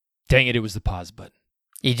Dang it was the pause button.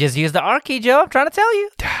 You just use the R key, Joe. I'm trying to tell you.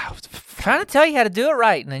 Trying to tell you how to do it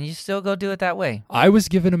right, and then you still go do it that way. I was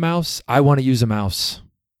given a mouse. I want to use a mouse.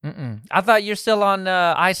 I thought you're still on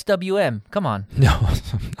IceWM. Come on. No,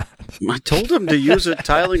 I'm not. I told him to use a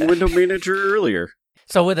tiling window manager earlier.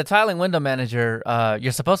 So with a tiling window manager,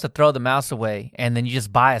 you're supposed to throw the mouse away, and then you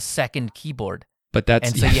just buy a second keyboard. But that's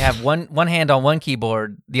And so you have one hand on one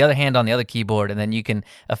keyboard, the other hand on the other keyboard, and then you can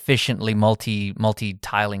efficiently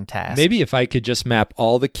multi-tiling tasks. Maybe if I could just map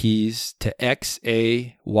all the keys to X,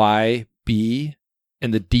 A, Y, B,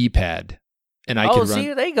 and the D-pad, and I could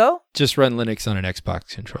there you go. just run Linux on an Xbox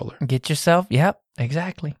controller. Get yourself, yep,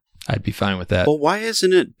 exactly. I'd be fine with that. Well, why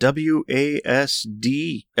isn't it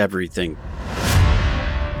WASD everything?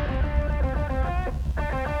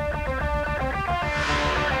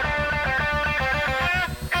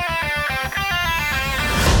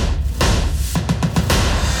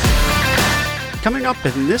 Coming up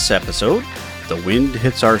in this episode, the wind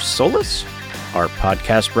hits our Solus. Our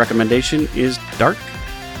podcast recommendation is Dark.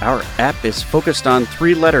 Our app is focused on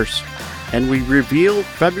 3 letters. And we reveal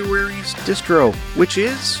February's distro, which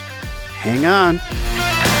is... Hang on.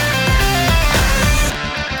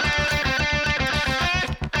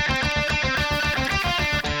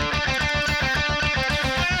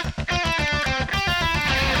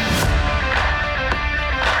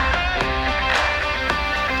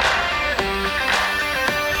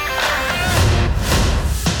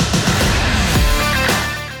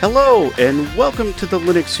 Hello, and welcome to the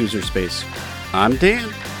Linux User Space. I'm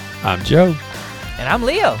Dan. I'm Joe. And I'm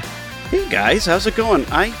Leo. Hey guys, how's it going?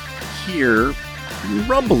 I hear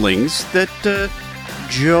rumblings that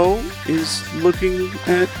Joe is looking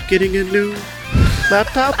at getting a new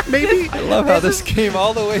laptop, maybe? I love how this came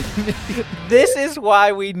all the way to me. This is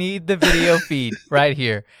why we need the video feed right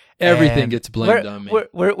here. Everything And gets blamed on me.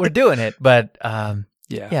 We're doing it, but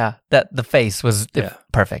Yeah. that the face was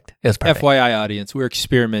perfect. It was perfect. FYI, audience, we're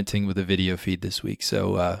experimenting with a video feed this week,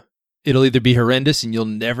 so it'll either be horrendous and you'll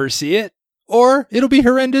never see it, or it'll be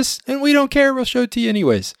horrendous and we don't care. We'll show it to you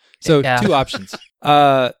anyways. So 2 options.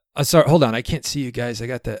 Sorry, hold on. I can't see you guys. I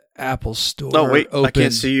got the Apple Store. Oh wait, open. I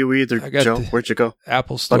can't see you either, Joe. Where'd you go?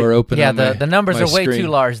 Apple Store open. Yeah, on the numbers my are way screen. too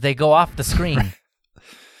large. They go off the screen.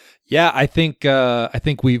 Yeah, I think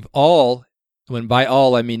we've all. When by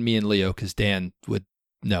all I mean me and Leo, because Dan would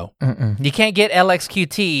know. You can't get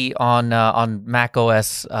LXQT on Mac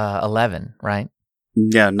OS 11, right?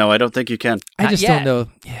 Yeah, no, I don't think you can. I just don't know.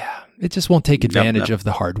 Yeah, it just won't take advantage of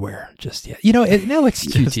the hardware just yet. You know,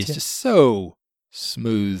 LXQT is just so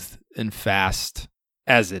smooth and fast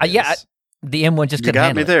as it is. Yeah, the M1 just You couldn't got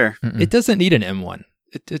handle me there. It doesn't need an M1.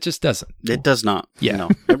 It just doesn't. It does not. Yeah. No.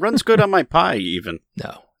 It runs good on my Pi, even.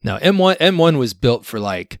 No. M1 was built for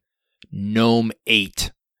like GNOME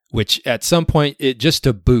 8, which at some point, it just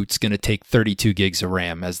to boot's going to take 32 gigs of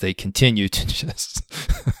RAM as they continue to just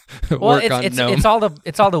work on GNOME. It's all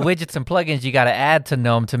the widgets and plugins you got to add to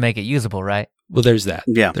GNOME to make it usable, right? Well, there's that.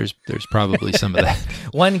 Yeah. There's probably some of that.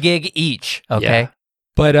 1 gig each, okay? Yeah.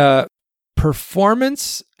 But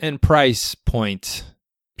performance and price point,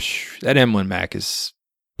 that M1 Mac is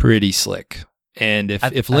pretty slick. And if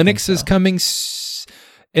Linux is coming,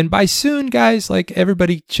 and by soon, guys, like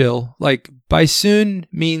everybody chill. Like by soon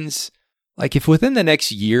means like if within the next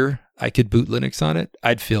year I could boot Linux on it,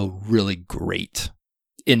 I'd feel really great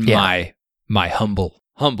in my humble,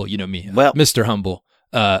 you know me, Mr. Humble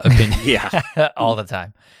opinion. Yeah. All the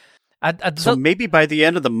time. So maybe by the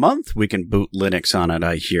end of the month we can boot Linux on it,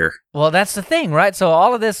 I hear. Well, that's the thing, right? So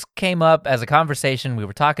all of this came up as a conversation. We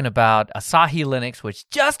were talking about Asahi Linux, which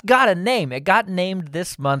just got a name. It got named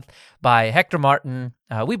this month by Hector Martin.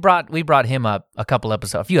 We brought him up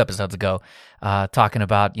a few episodes ago, talking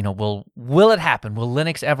about, will it happen? Will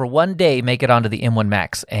Linux ever one day make it onto the M1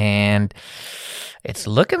 Max? And it's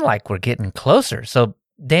looking like we're getting closer. So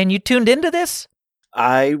Dan, you tuned into this?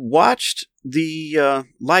 I watched the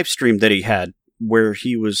live stream that he had where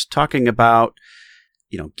he was talking about,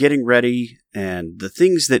 getting ready and the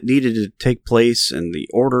things that needed to take place and the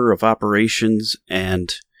order of operations.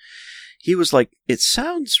 And he was like, it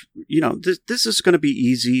sounds, this is going to be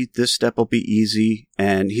easy. This step will be easy.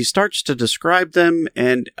 And he starts to describe them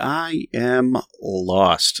and I am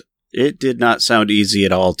lost. It did not sound easy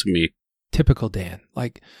at all to me. Typical Dan.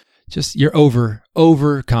 Like, just you're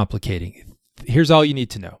over complicating. Here's all you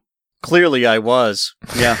need to know. Clearly I was.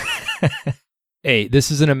 Yeah. A,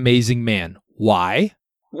 this is an amazing man. Why?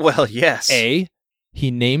 Well, yes. A,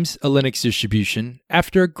 he names a Linux distribution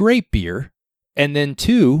after a great beer. And then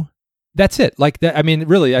 2, that's it. Like that. I mean,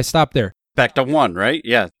 really, I stopped there. Back to 1, right?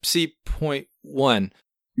 Yeah. C.1.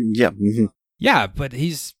 Yeah. Mm-hmm. Yeah, but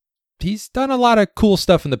he's he's done a lot of cool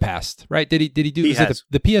stuff in the past, right? Did he do it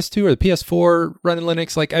the PS2 or the PS4 running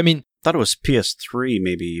Linux? Like, I mean, thought it was PS3,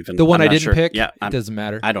 maybe even. The one I'm I not didn't sure. pick? Yeah, it doesn't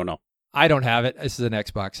matter. I don't know. I don't have it. This is an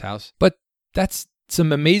Xbox house. But that's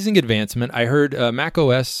some amazing advancement. I heard Mac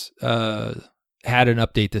OS had an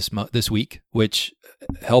update this week, which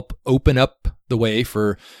helped open up the way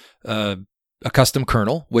for a custom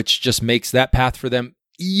kernel, which just makes that path for them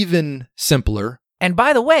even simpler. And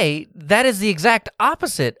by the way, that is the exact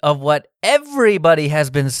opposite of what everybody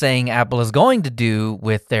has been saying Apple is going to do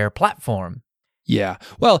with their platform. Yeah.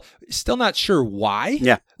 Well, still not sure why.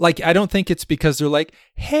 Yeah. Like, I don't think it's because they're like,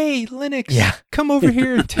 hey, Linux, come over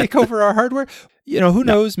here and take over our hardware. Who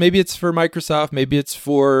knows? Maybe it's for Microsoft. Maybe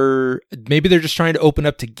they're just trying to open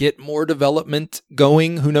up to get more development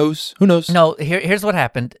going. Who knows? No, here's what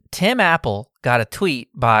happened. Tim Apple got a tweet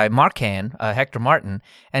by Marcan, Hector Martin,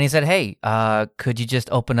 and he said, hey, could you just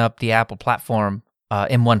open up the Apple platform,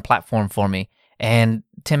 M1 platform for me? And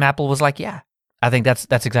Tim Apple was like, yeah, I think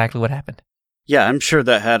that's exactly what happened. Yeah, I'm sure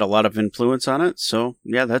that had a lot of influence on it. So,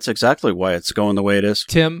 yeah, that's exactly why it's going the way it is.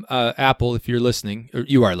 Tim, Apple, if you're listening, or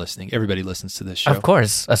you are listening, everybody listens to this show. Of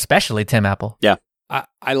course, especially Tim Apple. Yeah.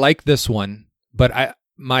 I like this one, but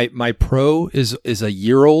my Pro is a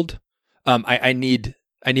year old. I need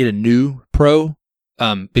a new Pro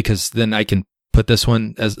because then I can put this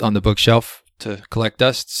one as on the bookshelf to collect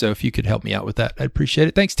dust. So if you could help me out with that, I'd appreciate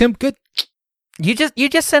it. Thanks, Tim. Good. You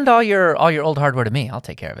just send all your old hardware to me. I'll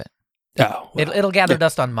take care of it. Oh, well, it'll gather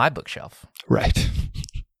dust on my bookshelf. Right.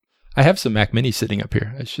 I have some Mac Mini sitting up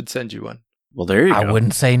here. I should send you one. Well, there you go. I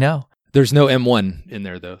wouldn't say no. There's no M1 in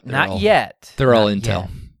there, though. Not yet. They're all Not Intel. yet.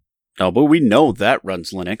 Oh, but we know that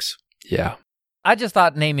runs Linux. Yeah. I just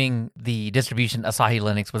thought naming the distribution Asahi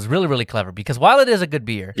Linux was really, really clever because while it is a good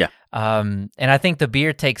beer, and I think the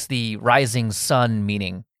beer takes the rising sun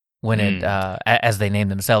meaning when it as they name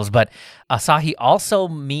themselves, but Asahi also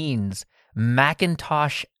means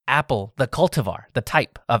Macintosh apple, the cultivar, the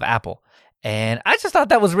type of apple. And I just thought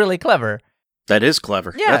that was really clever. That is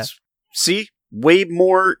clever. Yeah. See, way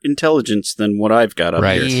more intelligence than what I've got up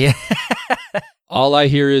here. Yeah. All I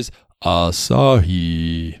hear is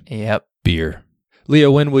Asahi Yep. beer.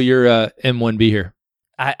 Leo, when will your M1 be here?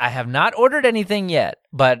 I have not ordered anything yet,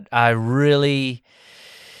 but I really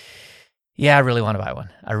want to buy one.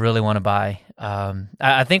 I really want to buy.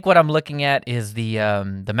 I think what I'm looking at is the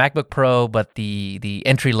MacBook Pro, but the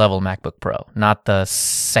entry level MacBook Pro, not the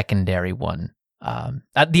secondary one.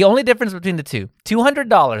 The only difference between the two,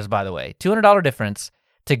 $200, by the way, $200 difference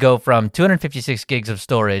to go from 256 gigs of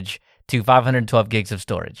storage to 512 gigs of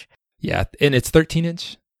storage. Yeah, and it's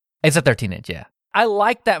 13-inch? It's a 13-inch, yeah. I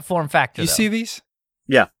like that form factor, You though. see these?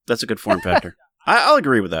 Yeah, that's a good form factor. I'll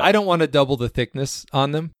agree with that. I don't want to double the thickness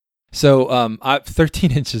on them. So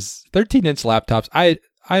 13-inch laptops,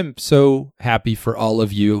 I'm so happy for all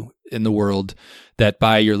of you in the world that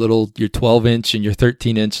buy your 12-inch and your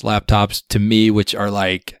 13-inch laptops to me, which are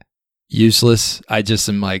like useless. I just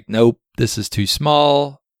am like, nope, this is too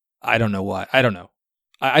small. I don't know why. I don't know.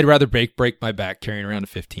 I'd rather break my back carrying around a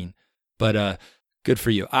 15. But good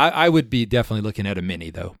for you. I would be definitely looking at a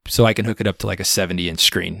mini, though, so I can hook it up to like a 70-inch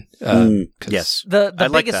screen. Yes. The I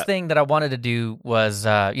like biggest that. thing that I wanted to do was,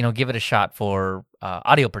 give it a shot for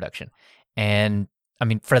audio production. And, I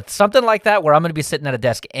mean, for something like that where I'm going to be sitting at a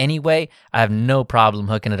desk anyway, I have no problem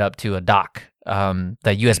hooking it up to a dock, the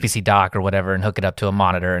USB-C dock or whatever, and hook it up to a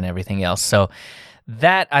monitor and everything else. So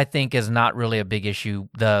that, I think, is not really a big issue.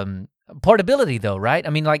 The portability, though, right? I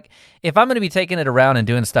mean, like, if I'm going to be taking it around and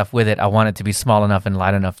doing stuff with it, I want it to be small enough and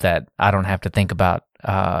light enough that I don't have to think about,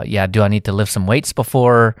 do I need to lift some weights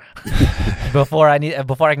before I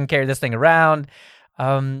can carry this thing around?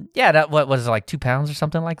 That what was it, like 2 pounds or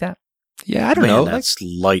something like that? Yeah, I don't Man, know. that's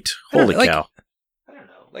light. Holy cow. I don't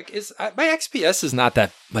know. Like, my XPS is not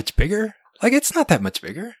that much bigger. Like, it's not that much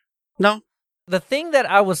bigger. No. The thing that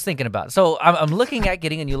I was thinking about, so I'm looking at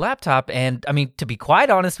getting a new laptop, and I mean, to be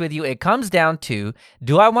quite honest with you, it comes down to,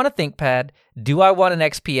 do I want a ThinkPad? Do I want an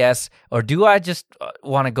XPS? Or do I just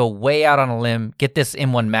want to go way out on a limb, get this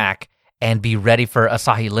M1 Mac, and be ready for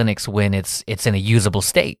Asahi Linux when it's in a usable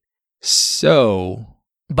state? So...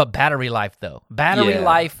 But battery life, though. The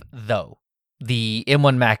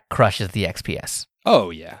M1 Mac crushes the XPS.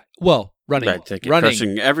 Oh, yeah. Well, I think it's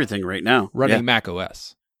crushing everything right now. Running Mac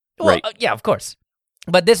OS. Well, Right. Yeah, of course.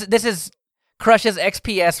 But this is crushes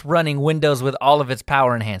XPS running Windows with all of its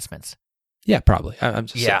power enhancements. Yeah, probably. I'm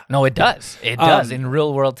just saying. No, it does. It does in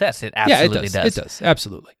real world tests. It absolutely does. It does.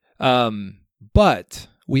 Absolutely. But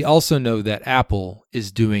we also know that Apple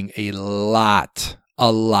is doing a lot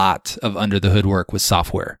of under the hood work with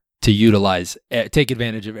software to take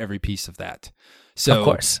advantage of every piece of that. So of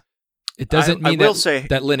course. It doesn't mean will say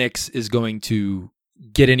that Linux is going to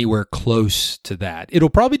get anywhere close to that. It'll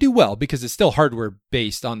probably do well because it's still hardware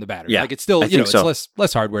based on the battery. Yeah, like it's still, it's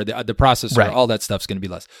less hardware. The processor, all that stuff's going to be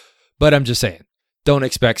less. But I'm just saying, don't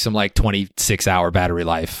expect some like 26-hour battery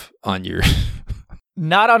life on your.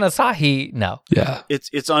 Not on Asahi, no. Yeah,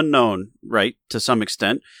 it's unknown, right, to some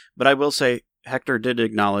extent. But I will say Hector did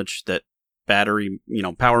acknowledge that battery,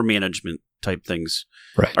 power management type things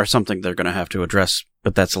are something they're going to have to address.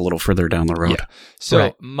 But that's a little further down the road. Yeah.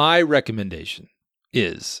 So my recommendation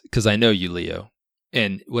is, because I know you, Leo,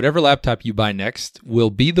 and whatever laptop you buy next will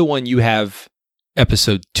be the one you have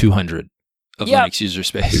episode 200 of Linux User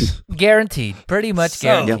Space. Guaranteed. Pretty much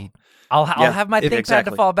guaranteed. I'll have my ThinkPad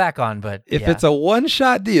to fall back on, but if it's a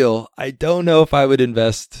one-shot deal, I don't know if I would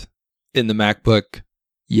invest in the MacBook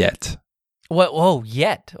yet. What? Whoa,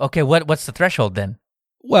 yet? Okay, what's the threshold then?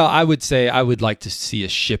 Well, I would say I would like to see a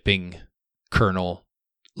shipping kernel,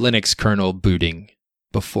 Linux kernel booting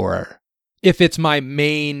before, if it's my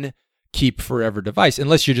main keep forever device,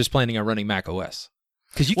 unless you're just planning on running Mac OS,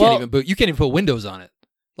 because you can't even put Windows on it.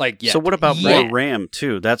 So what about more RAM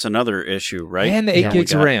too? That's another issue, right? And the 8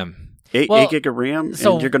 gigs of RAM. 8 gig of RAM,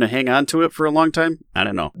 and you're going to hang on to it for a long time? I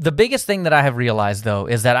don't know. The biggest thing that I have realized, though,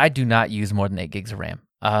 is that I do not use more than 8 gigs of RAM.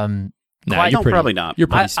 Probably not. You're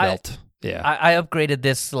pretty svelte. I upgraded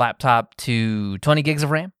this laptop to 20 gigs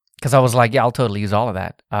of RAM because I was like, I'll totally use all of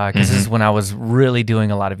that. Because this is when I was really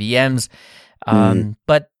doing a lot of EMs.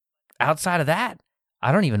 But outside of that,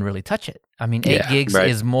 I don't even really touch it. I mean, 8 gigs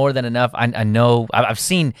is more than enough. I know I've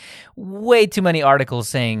seen way too many articles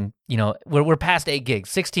saying, we're past 8 gigs.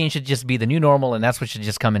 16 should just be the new normal, and that's what should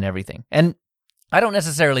just come in everything. And I don't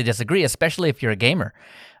necessarily disagree, especially if you're a gamer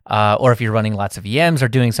or if you're running lots of EMs or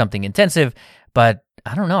doing something intensive. But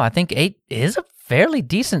I don't know. I think 8 is a fairly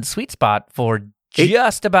decent sweet spot for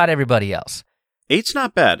just about everybody else. 8's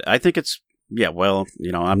not bad. I think it's,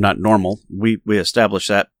 I'm not normal. We established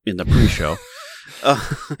that in the pre-show.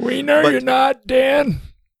 We know you're not, Dan.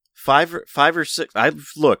 5 or 6. I've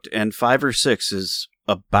looked, and 5 or 6 is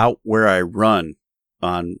about where I run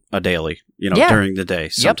on a daily. During the day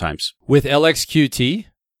sometimes with LXQT.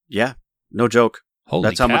 Yeah, no joke. Holy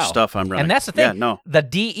That's cow. how much stuff I'm running. And that's the thing. Yeah, no. The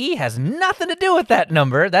DE has nothing to do with that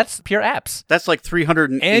number. That's pure apps. That's like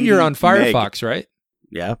 380 And you're on Firefox, right?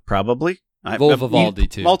 Yeah, probably. Vivaldi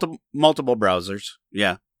too. Multiple browsers.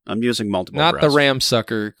 Yeah, I'm using multiple browsers. Not the RAM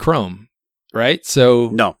sucker Chrome, right? So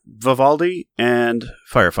no, Vivaldi and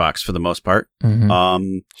Firefox for the most part.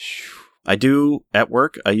 Mm-hmm. I do at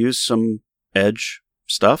work. I use some Edge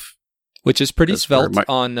stuff, which is pretty svelte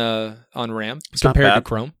on RAM it's compared to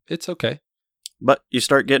Chrome. It's okay. But you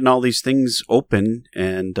start getting all these things open,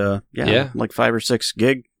 and like 5 or 6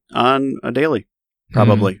 gig on a daily,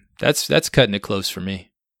 probably. That's cutting it close for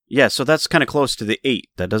me. Yeah, so that's kind of close to the 8.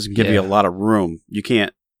 That doesn't give you a lot of room. You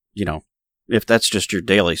can't, if that's just your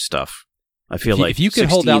daily stuff. I feel like if you could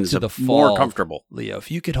hold out to the fall, more comfortable. Leo, if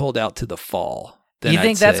you could hold out to the fall, then you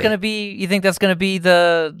think that's going to be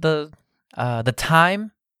the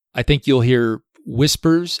time? I think you'll hear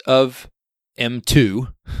whispers of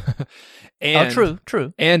M2. And,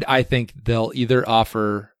 true. And I think they'll either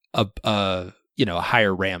offer a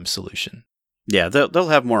higher RAM solution. Yeah, they'll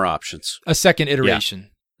have more options. A second iteration. Yeah.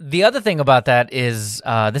 The other thing about that is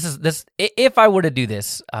this. If I were to do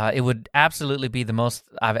this, it would absolutely be the most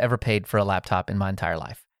I've ever paid for a laptop in my entire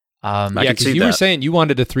life. Because you were saying you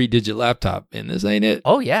wanted a 3-digit laptop, and this ain't it.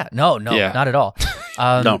 Oh yeah, no, not at all.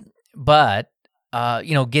 No, but.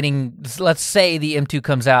 Let's say the M2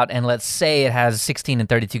 comes out and let's say it has 16 and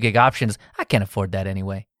 32 gig options. I can't afford that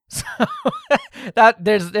anyway. So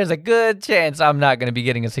there's a good chance I'm not going to be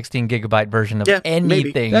getting a 16 gigabyte version of anything.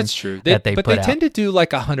 Maybe. That's true. But they tend to do like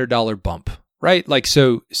 $100 bump, right? Like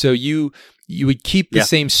so you would keep the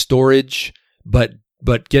same storage, but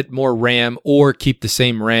get more RAM, or keep the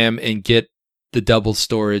same RAM and get the double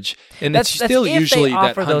storage, and that's still if usually they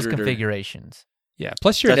offer that those configurations. Yeah,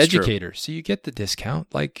 plus you're an That's educator, true. so you get the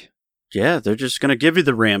discount. Yeah, they're just going to give you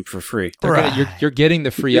the RAM for free. You're getting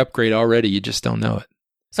the free upgrade already. You just don't know it.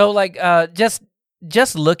 So,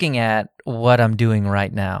 just looking at what I'm doing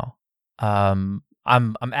right now, I'm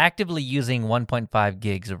actively using 1.5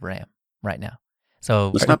 gigs of RAM right now.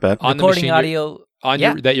 So that's not bad. On recording the audio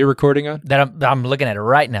that you're recording on. That I'm looking at it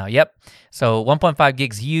right now. Yep. So 1.5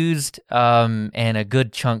 gigs used, and a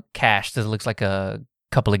good chunk cached. This looks like a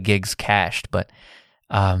couple of gigs cached, but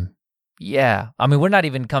yeah, I mean, we're not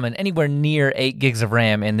even coming anywhere near 8 gigs of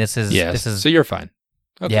RAM, and this is so you're fine.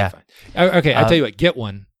 Okay, yeah. fine. Okay, I'll tell you what, get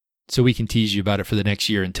one so we can tease you about it for the next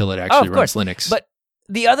year until it actually runs Linux. But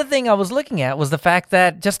the other thing I was looking at was the fact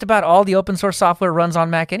that just about all the open source software runs on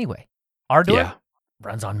Mac anyway. Ardour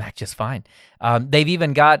runs on Mac just fine. They've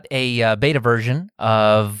even got a beta version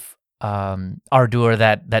of Ardour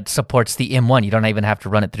that supports the M1. You don't even have to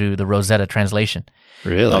run it through the Rosetta translation.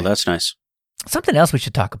 Really? Oh, that's nice. Something else we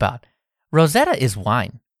should talk about. Rosetta is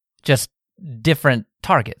wine, just different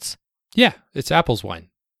targets. Yeah, it's Apple's wine.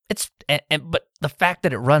 But the fact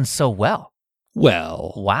that it runs so well.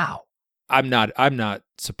 Well, Wow. I'm not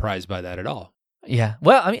surprised by that at all. Yeah.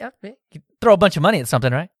 Well, I mean, you throw a bunch of money at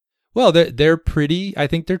something, right? Well, they're pretty. I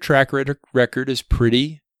think their track record is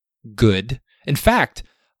pretty good. In fact,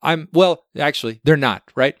 actually, they're not.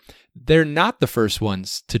 Right? They're not the first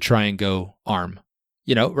ones to try and go ARM.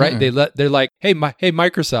 You know, right? Mm-mm. They're like, hey,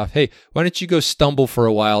 Microsoft, hey, why don't you go stumble for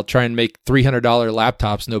a while, try and make $300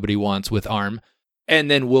 laptops nobody wants with ARM, and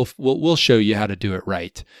then we'll show you how to do it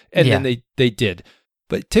right. And then they did.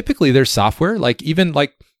 But typically, their software, like even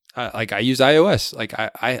like I use iOS, like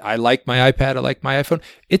I like my iPad, I like my iPhone.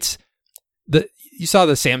 It's you saw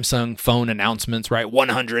the Samsung phone announcements, right?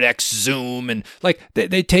 100x zoom, and like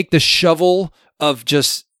they take the shovel of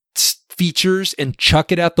just features and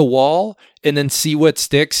chuck it at the wall and then see what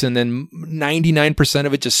sticks, and then 99%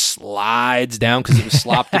 of it just slides down because it was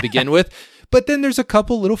slop to begin with. But then there's a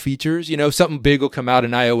couple little features, you know, something big will come out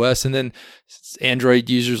in iOS, and then Android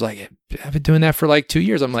users like, I've been doing that for like 2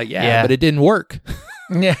 years. I'm like, yeah. But it didn't work.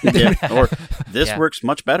 Yeah. Or this works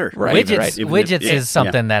much better. Right. Widgets is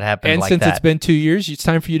something that happened and like since that. it's been 2 years, it's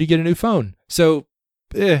time for you to get a new phone. So,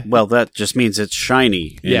 well, that just means it's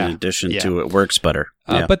shiny in addition to it works better.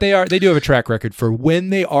 But they do have a track record for when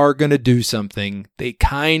they are going to do something, they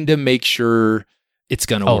kind of make sure it's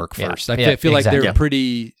going to work first. I feel like they're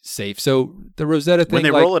pretty safe. So the Rosetta thing, when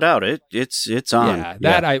they roll it out, it's on.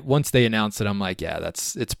 Yeah, once they announce it, I'm like,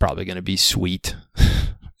 it's probably going to be sweet,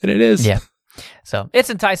 and it is. Yeah. So it's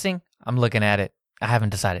enticing. I'm looking at it. I haven't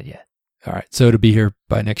decided yet. All right. So it'll be here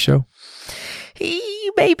by next show.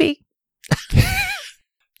 Maybe.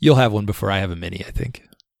 You'll have one before I have a mini, I think.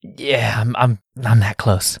 Yeah, I'm that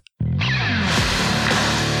close.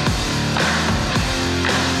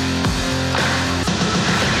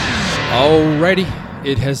 Alrighty.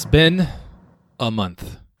 It has been a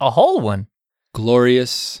month. A whole one.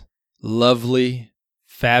 Glorious, lovely,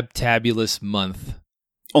 fabtabulous month.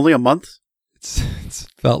 Only a month? It's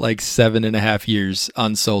felt like 7.5 years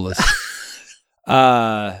on Solus.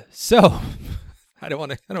 So I don't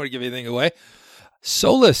want to give anything away.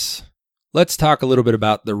 Solus. Let's talk a little bit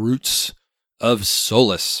about the roots of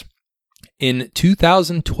Solus. In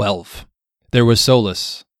 2012, there was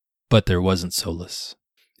Solus, but there wasn't Solus.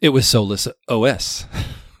 It was Solus OS.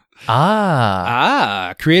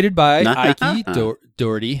 Created by Ike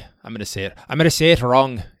Doherty. I'm going to say it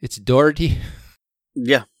wrong. It's Doherty.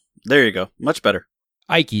 Yeah, there you go. Much better.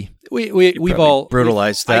 Ike. We've all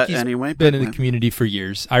brutalized that Ike's anyway. Been in the community for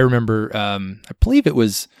years. I remember. I believe it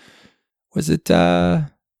was it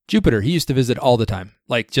Jupiter? He used to visit all the time.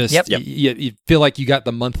 Like just you feel like you got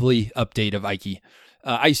the monthly update of Ike.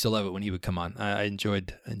 I used to love it when he would come on. I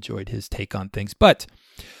enjoyed his take on things. But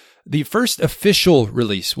the first official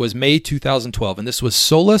release was May 2012, and this was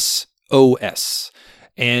Solus OS,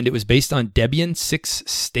 and it was based on Debian 6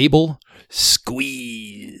 stable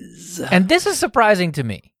squeeze. And this is surprising to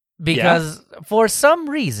me because for some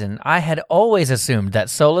reason I had always assumed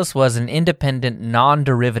that Solus was an independent,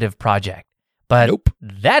 non-derivative project, but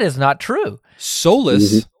that is not true.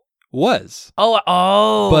 Solus was.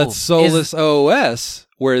 But Solus OS,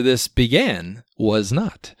 where this began, was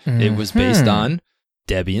not. It was based on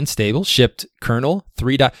Debian stable, shipped kernel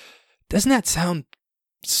 3. Doesn't that sound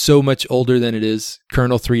so much older than it is?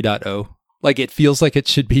 Kernel 3.0. Like it feels like it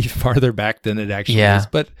should be farther back than it actually is,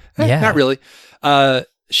 but not really.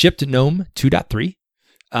 Shipped GNOME 2.3.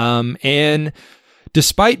 And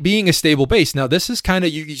despite being a stable base, now this is kind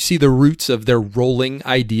of, you see the roots of their rolling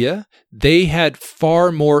idea. They had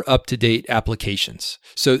far more up-to-date applications.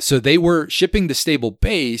 So they were shipping the stable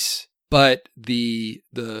base, but the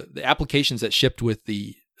applications that shipped with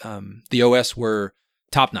the OS were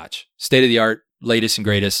top-notch, state-of-the-art, latest and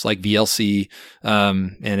greatest, like VLC,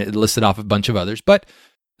 and it listed off a bunch of others. But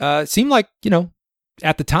it seemed like,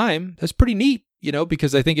 at the time, that's pretty neat,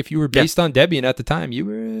 because I think if you were based on Debian at the time, you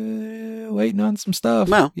were waiting on some stuff.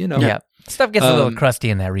 Well, stuff gets a little crusty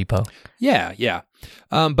in that repo. Yeah.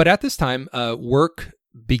 But at this time, work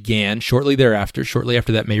began shortly after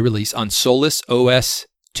that May release on Solus OS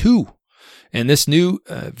 2. And this new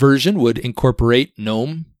version would incorporate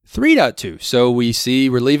GNOME 3.2. So we see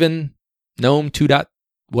we're leaving GNOME 2.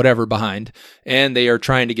 Whatever behind, and they are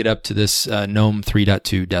trying to get up to this GNOME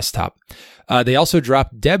 3.2 desktop. They also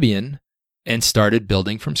dropped Debian and started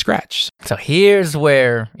building from scratch. So here's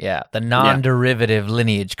where, the non-derivative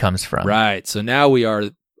lineage comes from. Right. So now we are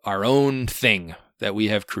our own thing that we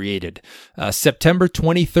have created. September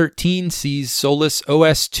 2013 sees Solus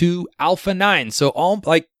OS 2 Alpha 9. So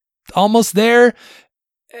almost there,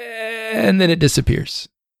 and then it disappears.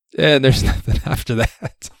 And there's nothing after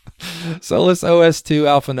that. Solus OS 2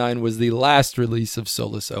 Alpha 9 was the last release of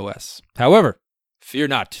Solus OS. However, fear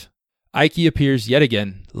not. Ike appears yet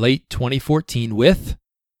again late 2014 with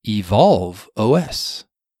Evolve OS.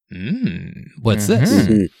 What's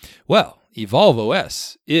this? Well, Evolve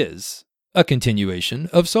OS is a continuation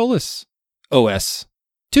of Solus OS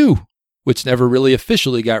 2, which never really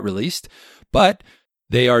officially got released, but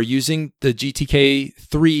they are using the GTK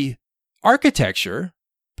 3 architecture,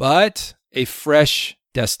 but a fresh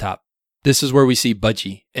desktop. This is where we see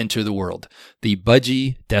Budgie enter the world, the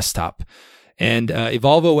Budgie desktop. And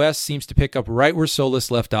Evolve OS seems to pick up right where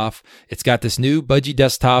Solus left off. It's got this new Budgie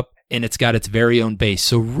desktop, and it's got its very own base.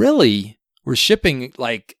 So really, we're shipping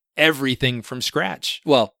like everything from scratch.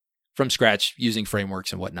 Well, from scratch using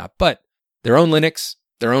frameworks and whatnot, but their own Linux,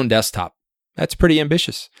 their own desktop. That's pretty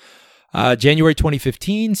ambitious. January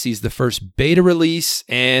 2015 sees the first beta release,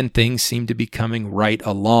 and things seem to be coming right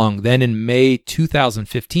along. Then in May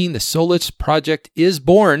 2015, the Solus project is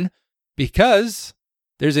born because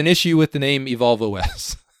there's an issue with the name Evolve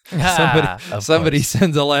OS. Somebody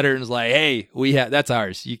sends a letter and is like, "Hey, that's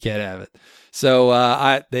ours. You can't have it." So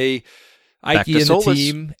Ike and the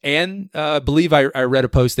team, and believe I read a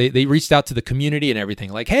post. They reached out to the community and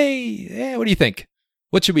everything, like, "Hey, what do you think?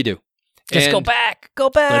 What should we do?" Just go back.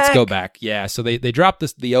 Let's go back. Yeah. So they dropped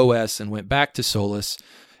the OS and went back to Solus,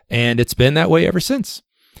 and it's been that way ever since.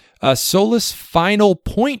 Solus final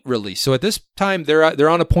point release. So at this time, they're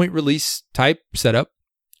on a point release type setup.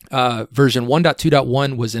 Version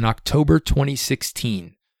 1.2.1 was in October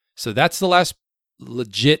 2016. So that's the last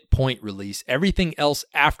legit point release. Everything else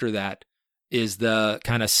after that is the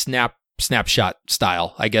kind of snapshot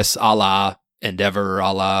style, I guess, a la Endeavor,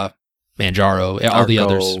 a la Manjaro, all the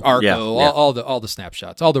others, Arco, all the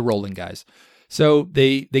snapshots, all the rolling guys. So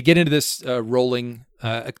they get into this rolling.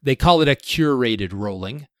 They call it a curated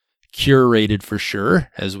rolling. Curated for sure,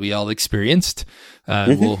 as we all experienced.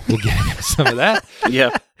 We'll get into some of that.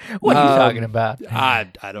 Yeah. What are you talking about? I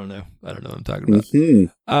don't know. I don't know what I'm talking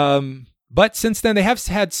about. But since then, they have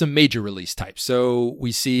had some major release types. So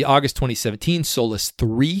we see August 2017, Solus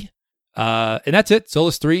 3. And that's it,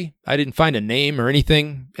 Solus 3. I didn't find a name or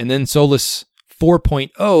anything. And then Solus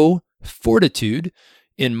 4.0, Fortitude,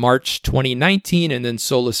 in March 2019. And then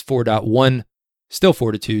Solus 4.1, still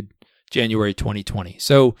Fortitude, January 2020.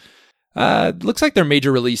 So looks like their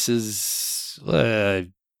major releases,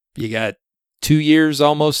 you got 2 years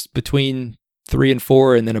almost between 3 and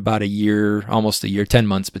 4, and then about a year, almost a year, 10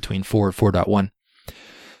 months between 4 and 4.1.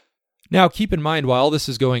 Now, keep in mind, while all this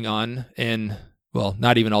is going on, and well,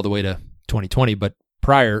 not even all the way to 2020, but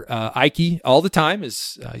prior, Ike all the time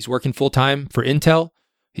he's working full time for Intel.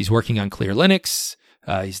 He's working on Clear Linux.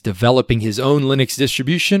 He's developing his own Linux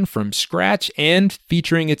distribution from scratch and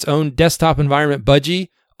featuring its own desktop environment, Budgie,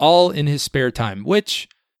 all in his spare time, which,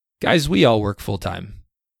 guys, we all work full time.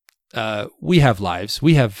 We have lives.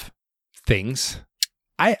 We have things.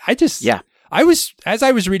 I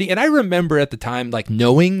was reading, and I remember at the time, like,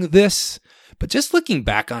 knowing this, but just looking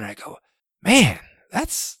back on it, I go, man,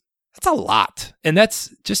 that's a lot. And that's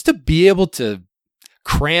just to be able to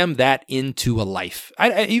cram that into a life.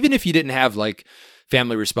 Even if you didn't have like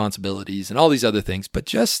family responsibilities and all these other things, but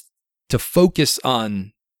just to focus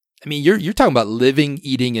on, I mean, you're talking about living,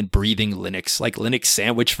 eating, and breathing Linux, like Linux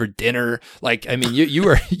sandwich for dinner. Like, I mean, you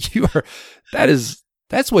are,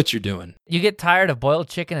 that's what you're doing. You get tired of boiled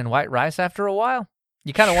chicken and white rice after a while.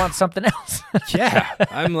 You kind of want something else. Yeah.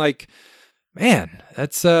 I'm like, man,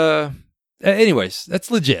 that's, anyways,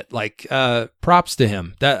 that's legit. Like, props to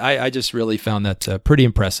him. That I just really found that pretty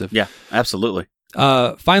impressive. Yeah, absolutely.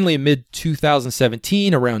 Finally, in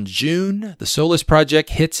mid-2017, around June, the Solus project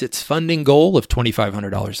hits its funding goal of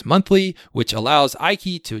 $2,500 monthly, which allows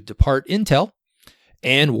Ike to depart Intel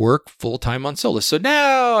and work full-time on Solus. So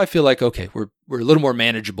now I feel like, okay, we're a little more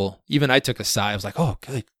manageable. Even I took a sigh. I was like, oh,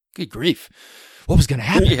 good grief. What was going to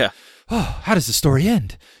happen? Yeah. Oh, how does the story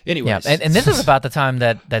end? Anyways. Yeah, and this is about the time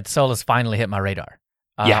that Solus finally hit my radar.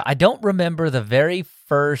 I don't remember the very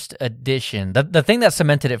first edition. The thing that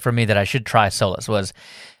cemented it for me that I should try Solus was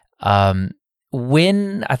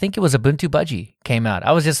when I think it was Ubuntu Budgie came out.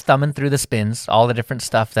 I was just thumbing through the spins, all the different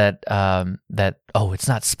stuff that it's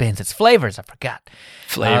not spins, it's flavors. I forgot.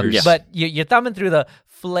 Flavors. But you're thumbing through the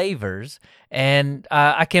flavors, and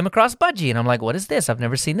I came across Budgie, and I'm like, what is this? I've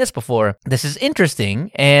never seen this before. This is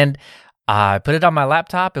interesting. And I put it on my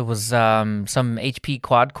laptop. It was some HP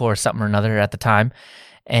quad core something or another at the time,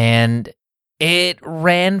 and it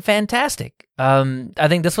ran fantastic. I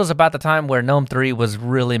think this was about the time where GNOME 3 was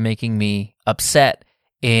really making me upset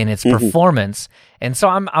in its performance, and so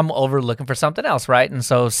I'm over looking for something else, right? And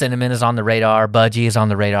so Cinnamon is on the radar, Budgie is on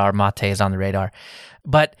the radar, Mate is on the radar,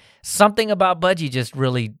 but something about Budgie just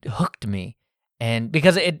really hooked me, and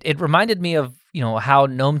because it reminded me of how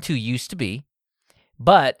GNOME 2 used to be,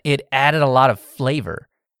 but it added a lot of flavor.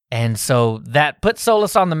 And so that put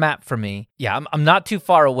Solus on the map for me. Yeah, I'm not too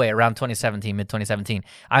far away around 2017, mid-2017.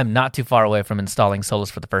 I'm not too far away from installing Solus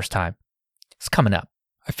for the first time. It's coming up.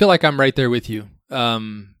 I feel like I'm right there with you.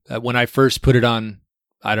 When I first put it on,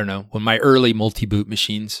 I don't know, when my early multi-boot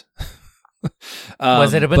machines.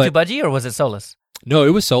 Was it Ubuntu Budgie or was it Solus? No, it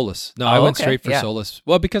was Solus. No, I went okay. straight for Solus.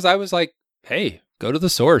 Well, because I was like, hey, go to the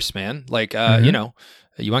source, man. Like,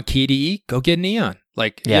 you want KDE? Go get Neon.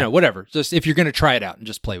 Like, whatever. Just if you're going to try it out and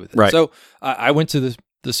just play with it. Right. So I went to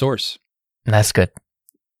the source. That's good.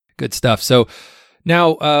 Good stuff. So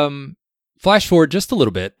now, flash forward just a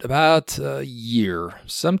little bit, about a year,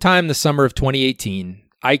 sometime the summer of 2018,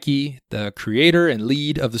 Ike, the creator and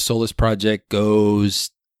lead of the Solus project,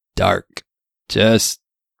 goes dark. Just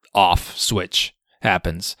off switch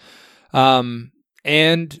happens.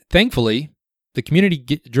 And thankfully, the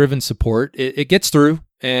community-driven support, it gets through,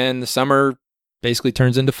 and the summer basically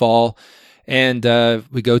turns into fall, and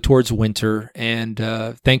we go towards winter, and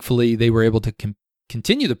thankfully they were able to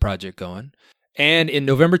continue the project going. And in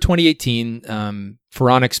November 2018,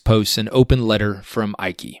 Phoronix posts an open letter from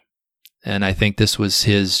Ike, and I think this was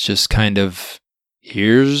his just kind of,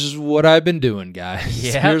 here's what I've been doing, guys.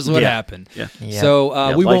 Yeah. Here's what happened. Yeah.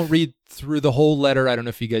 So we won't read through the whole letter. I don't know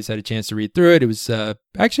if you guys had a chance to read through it. It was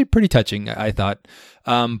actually pretty touching, I thought.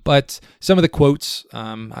 But some of the quotes,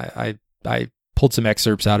 I pulled some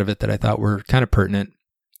excerpts out of it that I thought were kind of pertinent.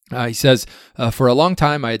 He says, for a long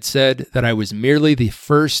time, I had said that I was merely the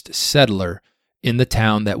first settler in the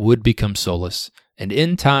town that would become Solus, and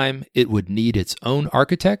in time, it would need its own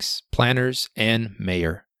architects, planners, and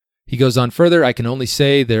mayor. He goes on further, I can only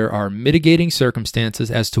say there are mitigating circumstances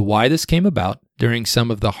as to why this came about during some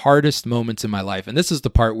of the hardest moments in my life. And this is the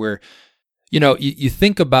part where, you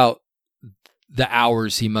think about the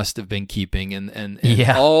hours he must have been keeping and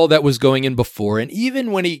all that was going in before. And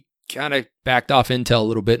even when he kind of backed off Intel a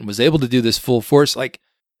little bit and was able to do this full force, like,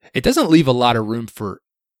 it doesn't leave a lot of room for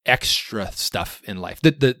extra stuff in life.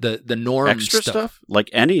 The norm extra stuff? Like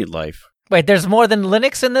any life. Wait, there's more than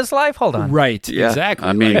Linux in this life? Hold on. Right, Yeah, exactly.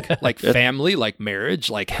 I mean, like family, like marriage,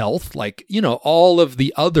 like health, like, all of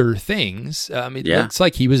the other things. It looks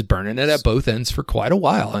like he was burning it at both ends for quite a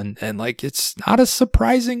while. And like, it's not as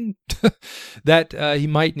surprising that he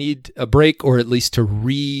might need a break, or at least to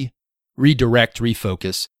redirect,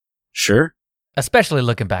 refocus. Sure. Especially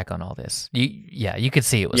looking back on all this. You could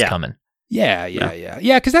see it was coming. Yeah.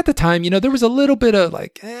 Because at the time, there was a little bit of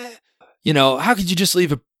like, how could you just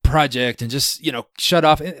leave a project and just, shut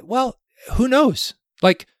off? Well, who knows?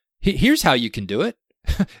 Like, here's how you can do it.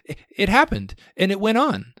 It happened and it went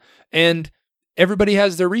on, and everybody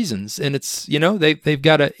has their reasons, and it's, they've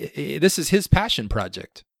got this is his passion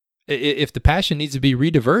project. If the passion needs to be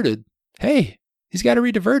rediverted, hey, he's got to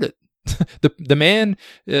redivert it. the man,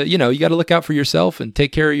 you got to look out for yourself and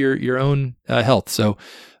take care of your own health. So,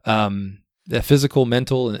 the physical,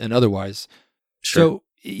 mental, and otherwise. Sure. So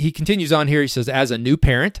he continues on here. He says, as a new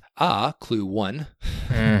parent, clue one,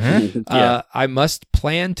 I must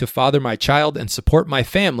plan to father my child and support my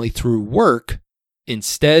family through work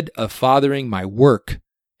instead of fathering my work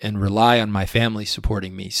and rely on my family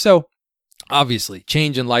supporting me. So obviously,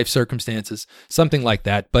 change in life circumstances, something like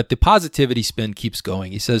that. But the positivity spin keeps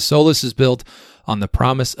going. He says, Solus is built on the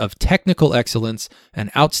promise of technical excellence and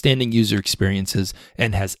outstanding user experiences,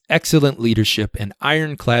 and has excellent leadership and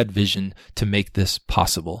ironclad vision to make this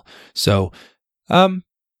possible. So, I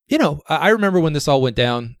remember when this all went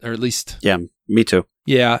down, or at least... Yeah, me too.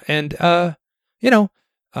 Yeah, and,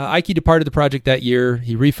 Ike departed the project that year.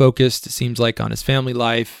 He refocused, it seems like, on his family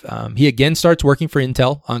life. He again starts working for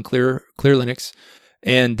Intel on Clear Linux.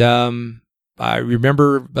 And I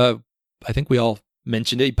remember, I think we all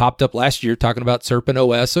mentioned it. He popped up last year talking about Serpent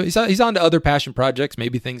OS. So he's on to other passion projects.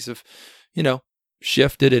 Maybe things have,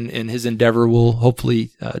 shifted, and his endeavor will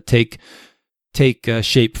hopefully take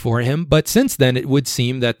shape for him. But since then, it would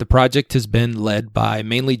seem that the project has been led by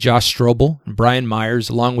mainly Josh Strobel and Brian Myers,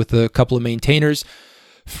 along with a couple of maintainers,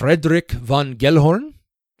 Frederick von Gellhorn,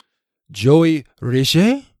 Joey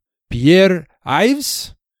Richer, Pierre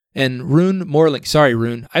Ives, and Rune Morling. Sorry,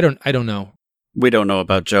 Rune. I don't know. We don't know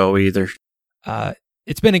about Joe either.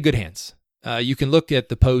 It's been in good hands. You can look at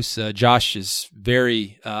the posts. Josh is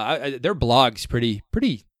very their blog's pretty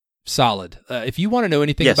solid. If you want to know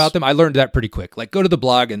anything about them, I learned that pretty quick. Like, go to the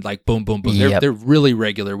blog and like boom, boom, boom. They're really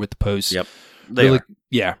regular with the posts. Yep, they are.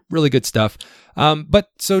 Yeah, really good stuff. But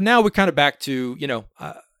so now we're kind of back to,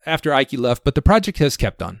 after Ike left, but the project has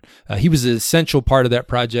kept on. He was an essential part of that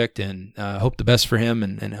project, and hope the best for him,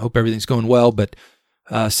 and hope everything's going well. But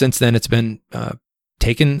since then, it's been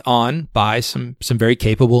taken on by some very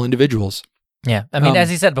capable individuals. Yeah, I mean, as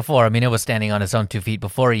he said before, I mean, it was standing on its own 2 feet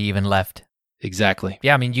before he even left. Exactly.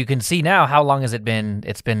 Yeah, I mean, you can see now, how long has it been?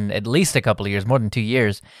 It's been at least a couple of years, more than 2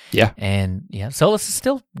 years. Yeah. And Solus is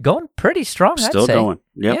still going pretty strong, Still I'd say. going.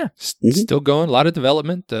 Yep. Yeah. Still going. A lot of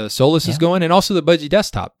development. Solus is going, and also the Budgie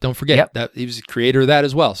desktop. Don't forget that he was the creator of that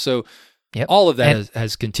as well. So all of that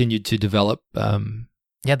has continued to develop.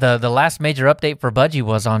 The last major update for Budgie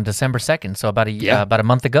was on December 2nd, so about a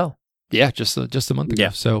month ago. Yeah, just a month ago. Yeah.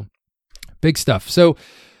 So big stuff. So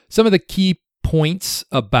some of the key points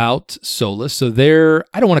about Solus. So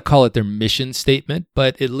I don't want to call it their mission statement,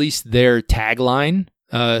 but at least their tagline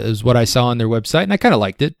is what I saw on their website, and I kind of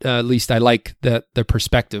liked it. At least I like the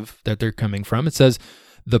perspective that they're coming from. It says,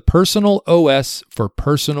 "The personal OS for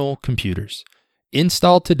personal computers.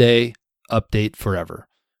 Install today, update forever,"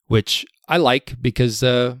 which I like because,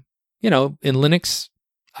 in Linux,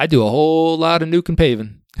 I do a whole lot of nuke and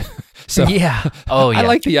paving. So I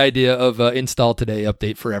like the idea of install today,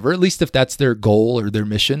 update forever. At least if that's their goal or their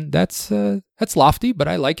mission, that's lofty, but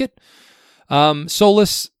I like it.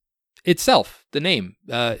 Solus itself, the name,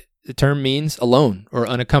 the term means alone or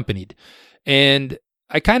unaccompanied, and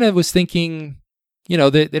I kind of was thinking,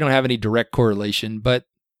 they don't have any direct correlation, but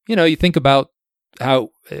you think about how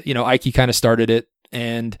Ike kind of started it,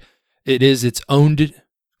 and it is its own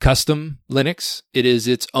custom Linux. It is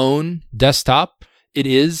its own desktop. It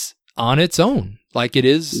is on its own. Like it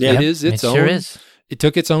is its own. Sure is. It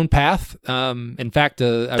took its own path. In fact,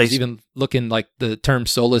 I was even looking, like, the term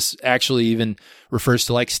Solus actually even refers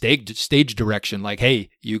to like stage direction. Like, hey,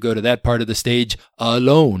 you go to that part of the stage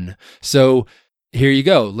alone. So here you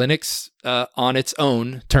go. Linux on its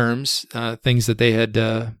own terms, things that they had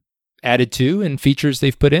added to and features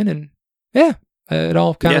they've put in. And it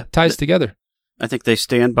all kind of ties together. I think they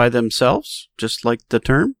stand by themselves, just like the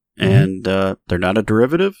term. And they're not a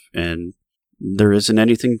derivative, and there isn't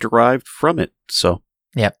anything derived from it. So,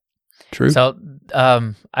 true. So,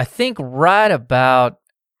 I think right about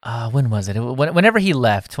when was it? Whenever he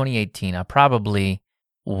left, 2018, I probably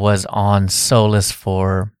was on Solus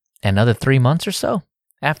for another 3 months or so.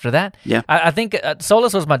 After that, I think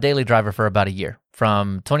Solus was my daily driver for about a year,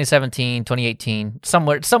 from 2017, 2018,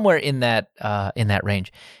 somewhere in that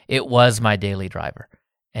range. It was my daily driver,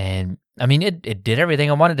 and I mean, it did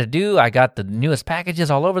everything I wanted to do. I got the newest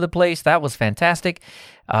packages all over the place. That was fantastic.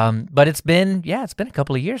 But it's been a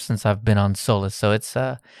couple of years since I've been on Solus, so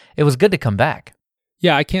it was good to come back.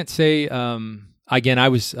 Yeah, I can't say. Again,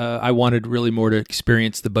 I wanted really more to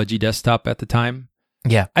experience the Budgie desktop at the time.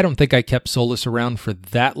 Yeah, I don't think I kept Solus around for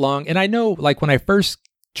that long, and I know, like, when I first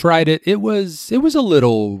tried it, it was a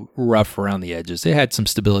little rough around the edges. It had some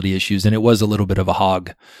stability issues, and it was a little bit of a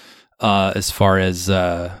hog. As far as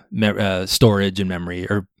storage and memory,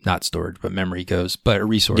 or not storage, but memory goes, but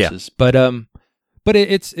resources. Yeah. But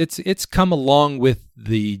it's come along with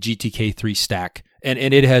the GTK3 stack, and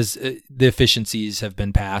it has the efficiencies have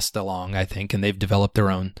been passed along, I think, and they've developed their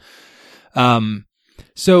own.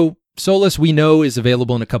 So Solus, we know, is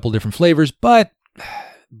available in a couple different flavors, but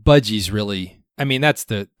Budgie's really, I mean, that's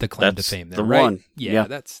the claim to fame there, the right? one. Yeah,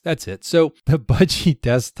 that's it. So the Budgie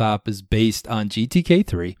desktop is based on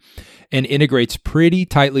GTK3 and integrates pretty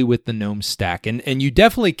tightly with the GNOME stack. And you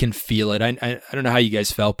definitely can feel it. I don't know how you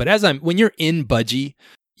guys felt, but when you're in Budgie,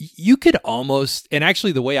 you could almost, and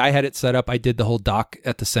actually the way I had it set up, I did the whole dock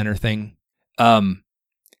at the center thing.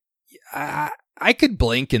 I could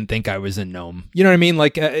blink and think I was in GNOME. You know what I mean?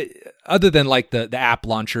 Like, other than like the app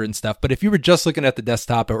launcher and stuff. But if you were just looking at the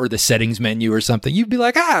desktop or the settings menu or something, you'd be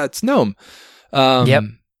like, it's GNOME.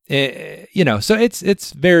 So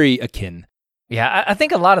it's very akin. Yeah, I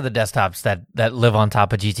think a lot of the desktops that live on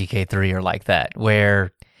top of GTK3 are like that,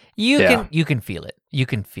 where you can feel it. You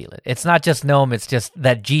can feel it. It's not just GNOME, it's just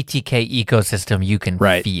that GTK ecosystem you can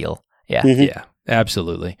feel. Yeah. Mm-hmm. Yeah,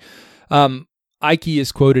 absolutely. Ike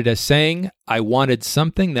is quoted as saying, "I wanted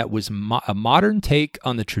something that was a modern take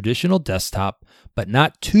on the traditional desktop, but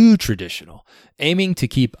not too traditional, aiming to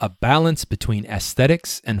keep a balance between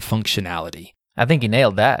aesthetics and functionality." I think he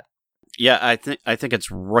nailed that. Yeah, I think it's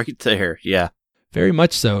right there. Yeah, very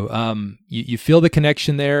much so. You feel the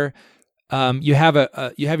connection there. You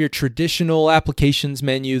have you have your traditional applications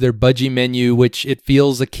menu, their Budgie menu, which it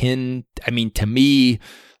feels akin, to me,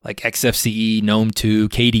 like XFCE, GNOME 2,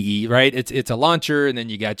 KDE, right? It's a launcher, and then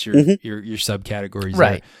you got your subcategories,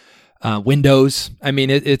 right? Windows.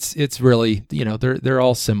 It's really, they're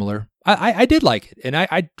all similar. I did like it, and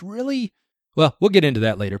I really, well, we'll get into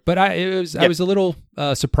that later. But I was a little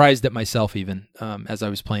surprised at myself even as I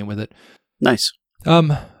was playing with it. Nice.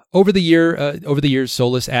 Over the years,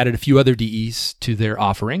 Solus added a few other DEs to their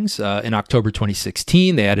offerings. In October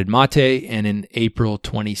 2016, they added Mate, and in April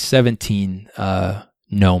 2017,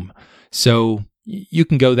 GNOME. So you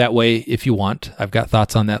can go that way if you want. I've got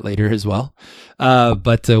thoughts on that later as well,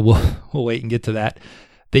 but we'll wait and get to that.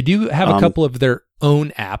 They do have a couple of their own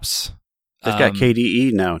apps. They've got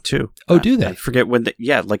KDE now too. Oh, do they? I forget when.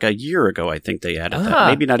 Like a year ago, I think they added that.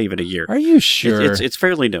 Maybe not even a year. Are you sure? It's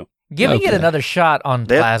fairly new. Giving it another shot on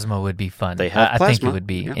Plasma would be fun. They have I think it would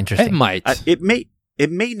be interesting. It might.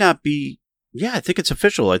 It may not be. Yeah, I think it's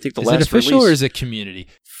official. I think the last release. Is it official release, or is it community?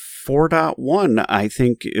 4.1, I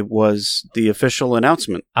think it was the official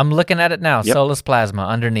announcement. I'm looking at it now. Yep. Solus Plasma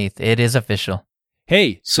underneath. It is official.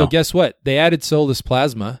 Hey, so guess what? They added Solus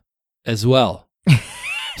Plasma as well.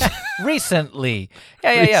 Recently.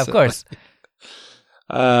 Yeah, of course.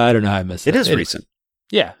 I don't know how I missed it. It is recent.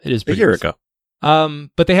 Yeah, it is a year ago.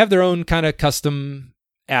 But they have their own kind of custom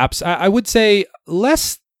apps. I would say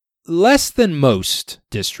less than most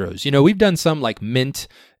distros. We've done some like Mint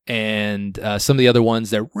and some of the other ones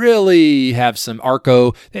that really have some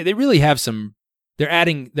Arco. They really have some. They're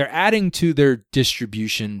adding to their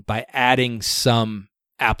distribution by adding some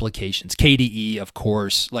applications. KDE, of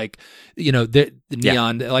course, like the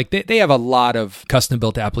Neon. Like they have a lot of custom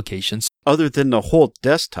built applications. Other than the whole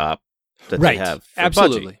desktop that they have.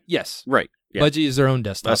 Absolutely. Budgie. Yes. Right. Yeah. Budgie is their own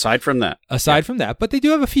desktop. Aside from that, but they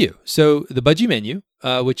do have a few. So the Budgie menu,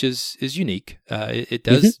 which is unique, it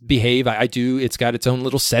does behave. It's got its own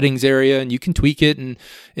little settings area, and you can tweak it and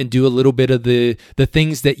do a little bit of the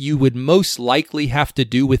things that you would most likely have to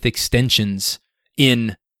do with extensions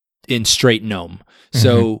in straight GNOME.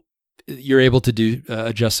 So you're able to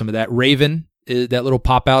adjust some of that. Raven, that little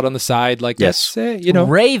pop out on the side, like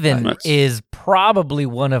Raven is probably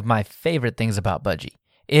one of my favorite things about Budgie.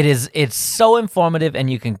 It's so informative, and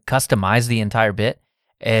you can customize the entire bit.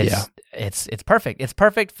 It's perfect. It's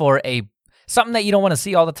perfect for something that you don't want to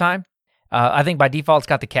see all the time. I think by default it's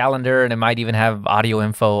got the calendar, and it might even have audio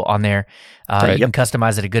info on there. You can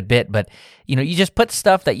customize it a good bit, but you just put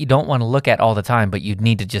stuff that you don't want to look at all the time, but you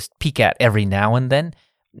need to just peek at every now and then.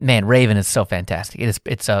 Man, Raven is so fantastic.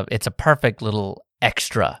 It's a perfect little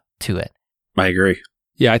extra to it. I agree.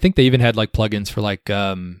 Yeah, I think they even had like plugins for like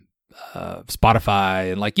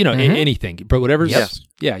Spotify and like anything, but whatever.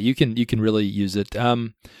 Yeah, you can really use it.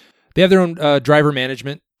 They have their own driver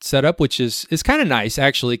management setup, which is kind of nice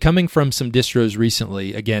actually. Coming from some distros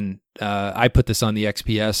recently, again, I put this on the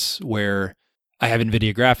XPS where I have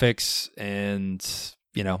NVIDIA graphics and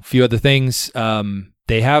a few other things.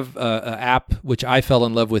 They have an app which I fell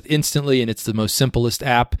in love with instantly, and it's the most simplest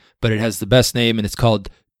app, but it has the best name, and it's called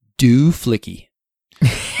DoFlicky.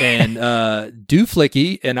 And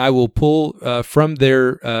DoFlicky, and I will pull from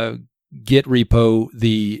their Git repo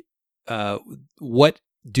the what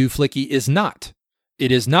DoFlicky is not.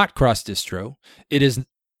 It is not cross distro. It is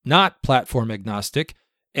not platform agnostic,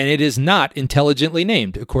 and it is not intelligently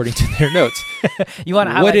named, according to their notes. You want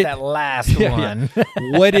to highlight that last one.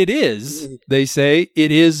 What it is, they say,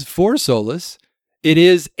 it is for Solus. It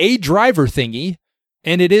is a driver thingy,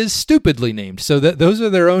 and it is stupidly named. So those are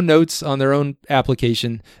their own notes on their own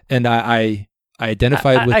application, and I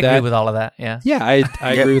identified with that. I agree with all of that, yeah. Yeah, I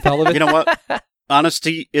agree with all of it. You know what?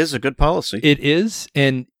 Honesty is a good policy. It is,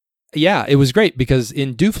 and yeah, it was great because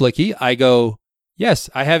in DoFlicky, I go, yes,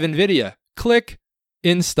 I have NVIDIA. Click,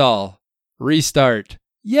 install, restart.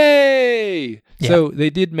 Yay! Yeah. So they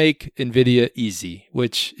did make NVIDIA easy,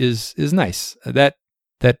 which is nice. That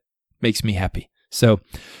makes me happy. So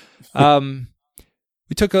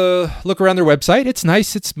we took a look around their website. It's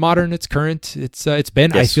nice. It's modern. It's current. It's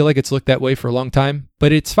been. Yes. I feel like it's looked that way for a long time,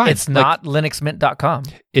 but it's fine. It's not linuxmint.com.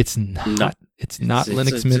 It's not. No. It's not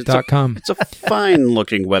linuxmint.com. It's a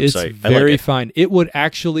fine-looking website. It's very fine. It would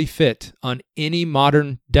actually fit on any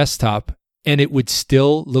modern desktop, and it would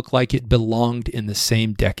still look like it belonged in the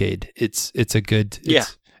same decade. It's a good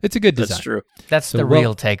it's a good design. That's true. That's the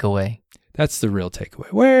real takeaway. That's the real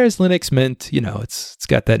takeaway. Whereas Linux Mint, it's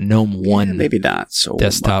got that GNOME 1 maybe not so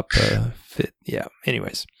desktop fit. Yeah.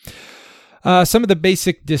 Anyways. Some of the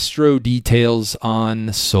basic distro details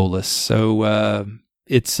on Solus. So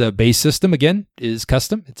its base system, again, is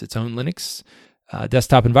custom. It's its own Linux.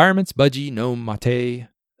 Desktop environments, Budgie, GNOME, Mate.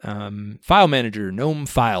 File manager, GNOME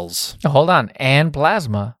Files. Oh, hold on, and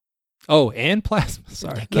Plasma. Oh, and Plasma.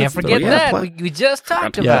 Sorry, Can't forget that. We just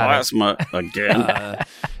talked about Plasma again.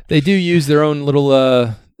 They do use their own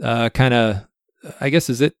little kind of. I guess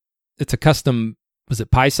it's a custom. Was it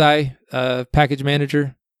PySci package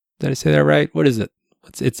manager? Did I say that right? What is it?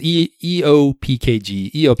 It's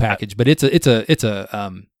EOPKG EO package, but it's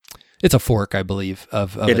a fork, I believe.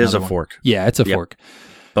 Of it is a one. fork. Yeah, it's a fork.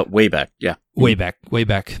 But way back, yeah. Way back, the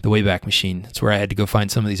Wayback Machine. That's where I had to go find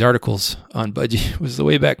some of these articles on Budgie. Was the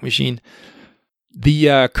Wayback Machine.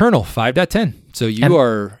 The kernel 5.10. So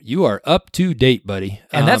you are up to date, buddy.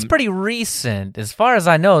 And that's pretty recent. As far as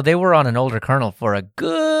I know, they were on an older kernel for a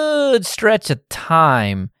good stretch of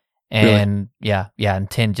time. And really? and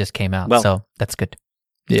 10 just came out. Well, so that's good.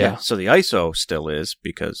 Yeah. So the ISO still is,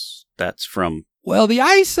 because that's from... Well, the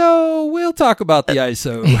ISO, we'll talk about the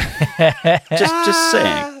ISO. just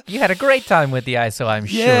saying. You had a great time with the ISO, I'm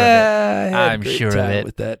sure of it. I'm sure of it.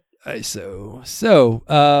 With that ISO. So,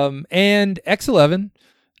 and X11,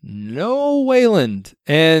 no Wayland.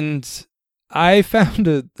 And I found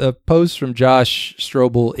a post from Josh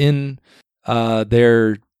Strobel in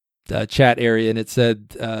their chat area, and it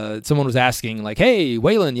said someone was asking, like, hey,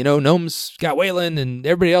 Wayland, GNOME's got Wayland, and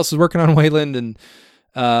everybody else is working on Wayland, and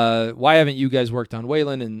why haven't you guys worked on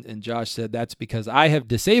Wayland? And Josh said that's because I have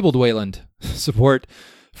disabled Wayland support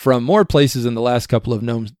from more places in the last couple of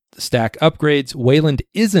GNOME stack upgrades. Wayland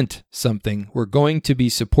isn't something we're going to be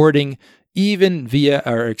supporting even via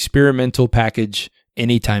our experimental package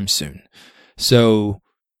anytime soon. So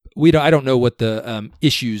I don't know what the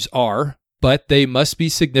issues are, but they must be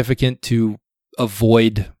significant to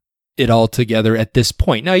avoid it altogether at this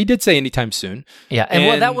point. Now, he did say anytime soon. Yeah, and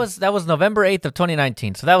well, that was November 8th of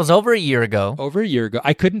 2019, so that was over a year ago.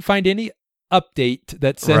 I couldn't find any update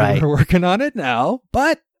that said we're working on it now,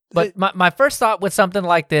 but my first thought with something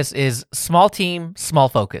like this is small team, small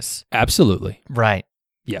focus. Absolutely. Right.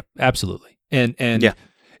 Yeah, absolutely. And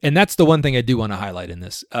that's the one thing I do want to highlight in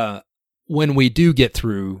this. When we do get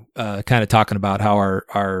through kind of talking about how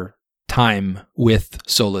our time with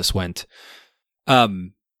Solus went,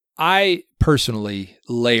 I personally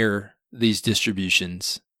layer these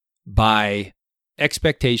distributions by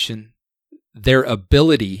expectation, their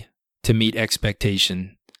ability to meet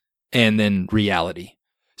expectation, and then reality.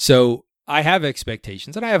 So I have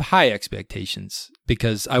expectations, and I have high expectations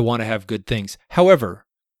because I want to have good things. However,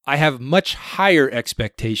 I have much higher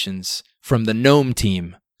expectations from the GNOME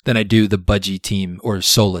team than I do the Budgie team or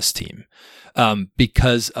Solus team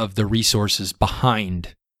because of the resources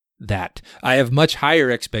behind that. I have much higher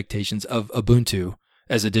expectations of Ubuntu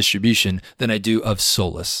as a distribution than I do of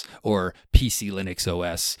Solus or PC Linux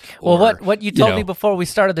OS. Well, what you told me before we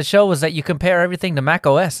started the show was that you compare everything to Mac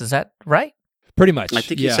OS. Is that right? Pretty much. I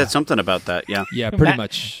think you said something about that, yeah. Yeah, pretty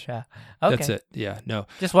much. Yeah. Okay. That's it. Yeah, no.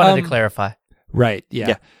 Just wanted to clarify. Right,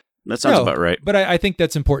 yeah. That sounds about right. But I think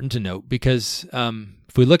that's important to note because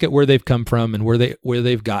if we look at where they've come from and where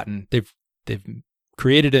they've gotten, they've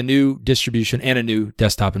created a new distribution and a new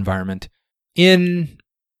desktop environment in,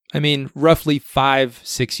 roughly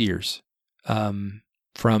 5-6 years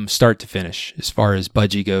from start to finish as far as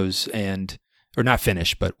Budgie goes, or not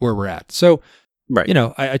finish, but where we're at. So, right.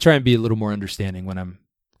 I try and be a little more understanding when I'm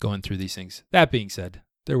going through these things. That being said,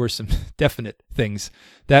 there were some definite things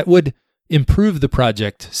that would improve the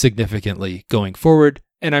project significantly going forward,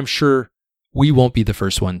 and I'm sure we won't be the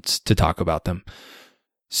first ones to talk about them.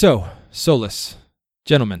 So, Solus.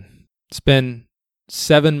 Gentlemen, it's been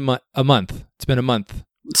a month. It's been a month.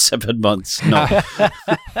 7 months. No.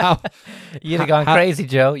 You'd have gone crazy,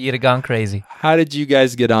 Joe. You'd have gone crazy. How did you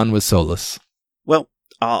guys get on with Solus? Well,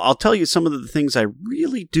 I'll tell you some of the things I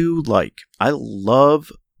really do like. I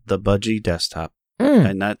love the Budgie desktop.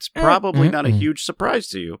 And that's probably not a huge surprise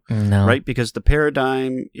to you. No. Right? Because the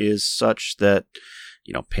paradigm is such that,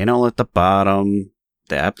 panel at the bottom,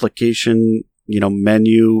 the application,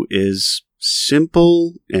 menu is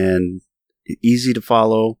simple and easy to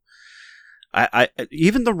follow. I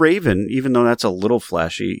even the Raven, even though that's a little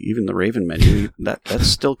flashy, even the Raven menu, that's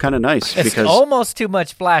still kind of nice. It's because almost too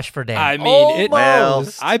much flash for Dan. I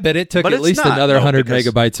bet it took at least another 100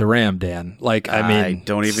 megabytes of RAM, Dan. I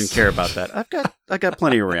don't even care about that. I got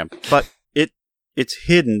plenty of RAM, but it's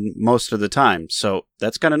hidden most of the time, so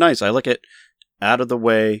that's kind of nice. I like it out of the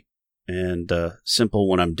way and simple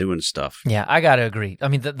when I'm doing stuff. Yeah, I got to agree.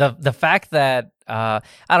 The fact that, I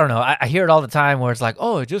don't know, I hear it all the time where it's like,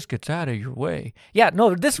 oh, it just gets out of your way. Yeah,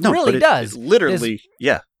 no, this really does. Literally,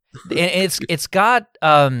 yeah. And it's got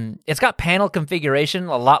panel configuration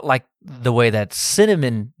a lot like the way that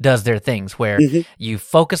Cinnamon does their things, where you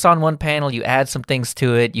focus on one panel, you add some things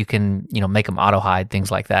to it, you can make them auto hide,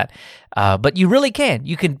 things like that. But you really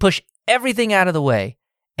you can push everything out of the way,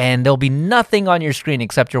 and there'll be nothing on your screen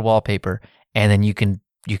except your wallpaper, and then you can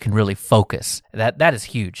really focus. That is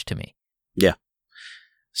huge to me. Yeah.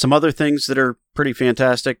 Some other things that are pretty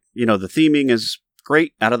fantastic. The theming is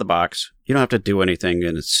great out of the box. You don't have to do anything,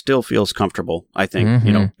 and it still feels comfortable, I think.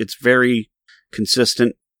 It's very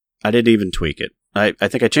consistent. I didn't even tweak it. I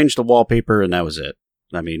think I changed the wallpaper, and that was it.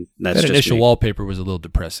 I mean, that's that just initial me. wallpaper was a little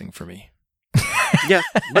depressing for me. Yeah,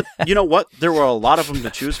 but you know what? There were a lot of them to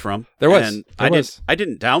choose from. There was. And I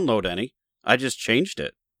didn't download any. I just changed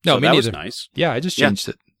it. No, so me that neither. was nice. Yeah, I just changed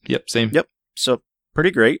it. Yep, same. Yep. So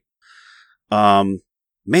pretty great.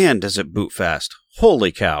 Man, does it boot fast.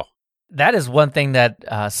 Holy cow. That is one thing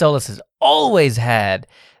that Solus has always had,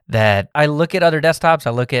 that I look at other desktops, I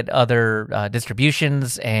look at other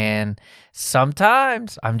distributions, and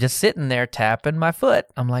sometimes I'm just sitting there tapping my foot.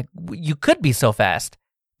 I'm like, you could be so fast,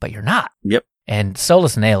 but you're not. Yep. And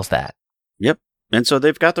Solus nails that. Yep. And so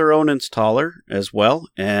they've got their own installer as well.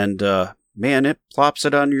 And man, it plops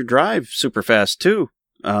it on your drive super fast too.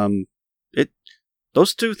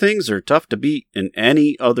 Those two things are tough to beat in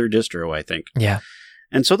any other distro, I think. Yeah.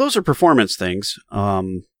 And so those are performance things.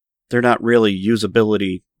 They're not really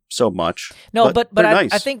usability so much. No, but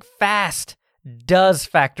nice. I think fast does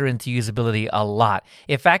factor into usability a lot.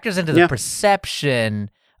 It factors into the perception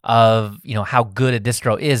of, how good a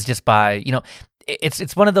distro is just by,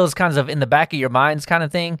 it's one of those kinds of in the back of your minds kind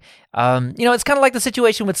of thing. It's kind of like the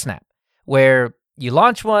situation with Snap, where you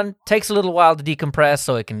launch one, takes a little while to decompress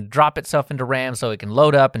so it can drop itself into RAM, so it can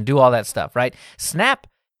load up and do all that stuff, right? Snap,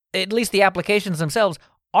 at least the applications themselves,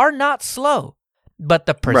 are not slow. But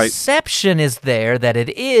the perception is there that it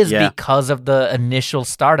is because of the initial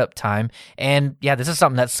startup time. And this is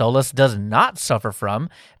something that Solus does not suffer from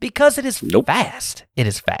because it is fast. It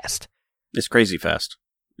is fast. It's crazy fast.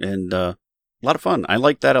 And a lot of fun. I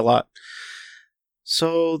like that a lot.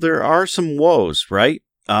 So there are some woes, right?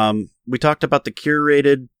 We talked about the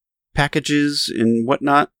curated packages and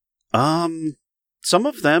whatnot. Some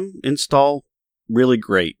of them install really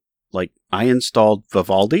great. Like I installed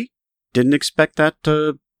Vivaldi. Didn't expect that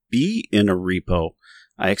to be in a repo.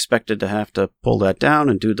 I expected to have to pull that down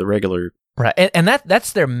and do the regular. Right, and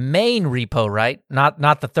that's their main repo, right?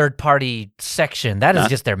 Not the third-party section. That is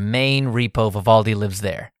just their main repo. Vivaldi lives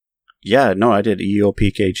there. Yeah, no, I did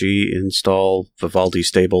EOPKG install Vivaldi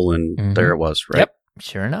stable, and there it was, right? Yep,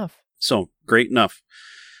 sure enough. So, great enough.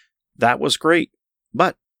 That was great,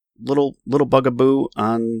 but little bugaboo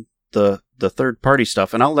on the third-party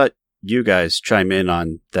stuff, and I'll let you guys chime in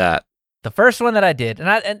on that. The first one that I did,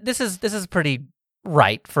 and this is pretty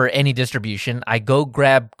right for any distribution, I go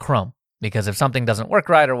grab Chrome, because if something doesn't work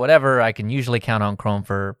right or whatever, I can usually count on Chrome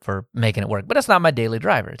for making it work. But it's not my daily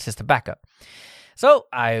driver. It's just a backup. So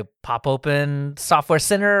I pop open Software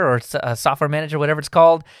Center or Software Manager, whatever it's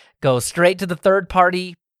called, go straight to the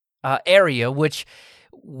third-party area, which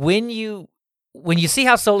when you see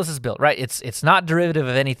how Solus is built, right, it's not derivative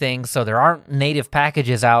of anything, so there aren't native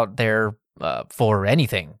packages out there for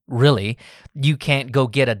anything, really. You can't go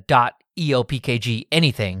get a .eopkg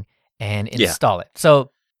anything and install it. So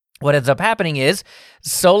what ends up happening is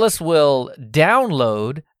Solus will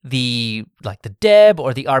download the deb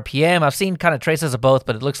or the RPM. I've seen kind of traces of both,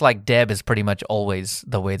 but it looks like deb is pretty much always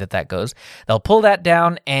the way that goes. They'll pull that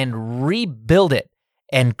down and rebuild it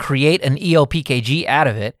and create an EOPKG out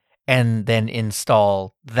of it and then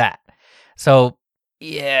install that. So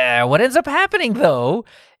yeah, what ends up happening though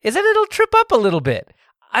is that it'll trip up a little bit.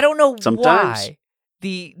 I don't know why.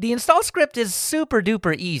 The install script is super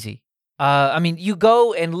duper easy. I mean, you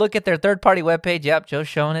go and look at their third-party webpage. Yep, Joe's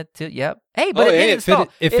showing it too. Yep. Hey, but it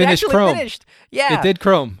finished Chrome. Finished. Yeah, it did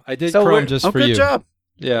Chrome. I did Chrome just for you. Good job.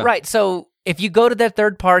 Yeah. Right. So if you go to that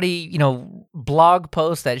third-party, blog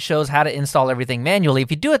post that shows how to install everything manually, if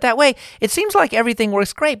you do it that way, it seems like everything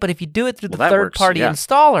works great. But if you do it through the third-party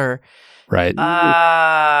installer, right?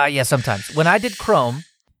 Yeah, sometimes when I did Chrome.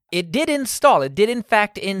 It did install. It did, in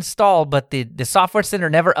fact, install, but the Software Center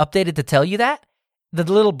never updated to tell you that. The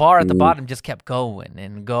little bar at the bottom just kept going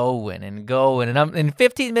and going and going. And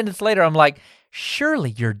 15 minutes later, I'm like,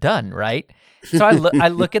 surely you're done, right? So I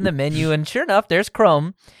look in the menu, and sure enough, there's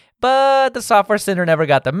Chrome. But the Software Center never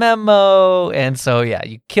got the memo. And so, yeah,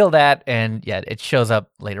 you kill that, and yeah, it shows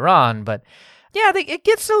up later on. But yeah, it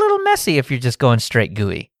gets a little messy if you're just going straight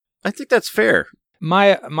GUI. I think that's fair.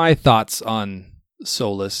 My thoughts on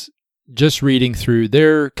Solus, just reading through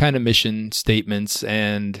their kind of mission statements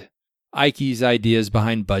and Ikey's ideas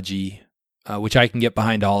behind Budgie, which I can get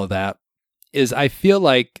behind all of that, is I feel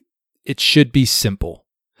like it should be simple.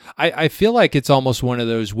 I feel like it's almost one of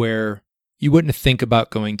those where you wouldn't think about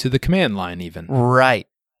going to the command line even. Right.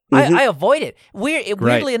 Mhm. I avoid it.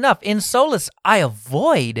 Weirdly enough, in Solus, I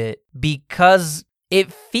avoid it because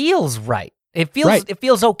it feels right. It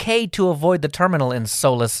feels okay to avoid the terminal in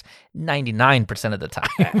Solus 99% of the time.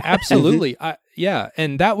 Absolutely. Yeah.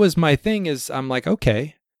 And that was my thing is I'm like,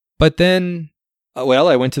 okay. But then, I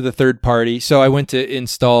went to the third party. So I went to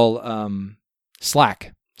install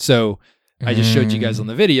Slack. So I just showed you guys on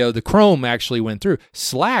the video. The Chrome actually went through.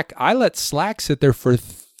 Slack, I let Slack sit there for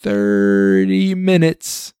 30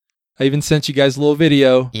 minutes. I even sent you guys a little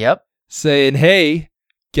video Yep. saying, hey,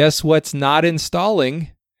 guess what's not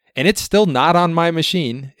installing? And it's still not on my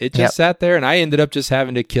machine. It just sat there, and I ended up just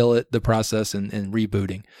having to kill it, the process, and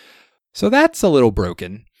rebooting. So that's a little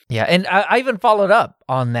broken. Yeah, and I even followed up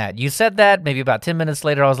on that. You said that, maybe about 10 minutes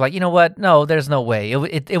later, I was like, you know what? No, there's no way.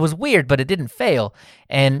 It was weird, but it didn't fail.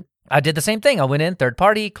 And I did the same thing. I went in, third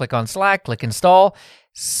party, click on Slack, click install.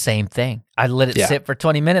 Same thing. I let it sit for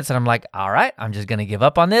 20 minutes, and I'm like, all right, I'm just going to give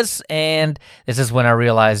up on this. And this is when I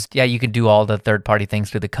realized, you can do all the third-party things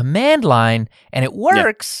through the command line, and it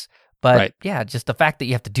works. But, just the fact that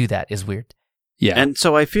you have to do that is weird. Yeah. And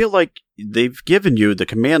so I feel like they've given you the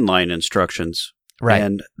command line instructions. Right.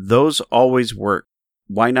 And those always work.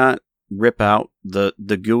 Why not rip out the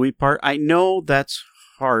GUI part? I know that's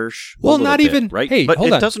harsh. Well, not bit, even, right? hey, but hold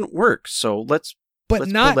it on. doesn't work. So let's pull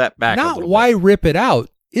that back. Not why rip it out.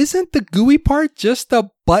 Isn't the GUI part just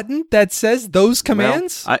a button that says those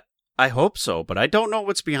commands? Well, I hope so, but I don't know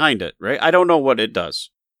what's behind it, right? I don't know what it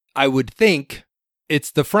does. I would think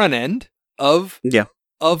it's the front end of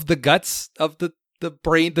the guts of the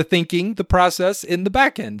brain, the thinking, the process in the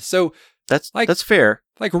back end. So that's fair.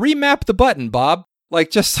 Like remap the button, Bob.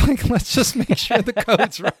 Like let's just make sure the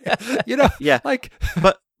code's right. Yeah. Like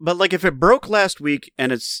But like if it broke last week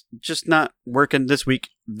and it's just not working this week,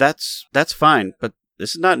 that's fine. But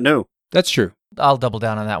this is not new. That's true. I'll double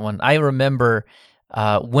down on that one. I remember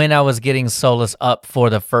when I was getting Solus up for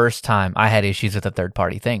the first time, I had issues with the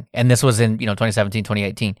third-party thing. And this was in 2017,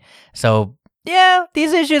 2018. So,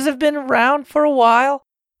 these issues have been around for a while.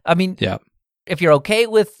 I mean, if you're okay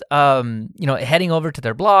with heading over to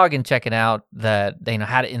their blog and checking out how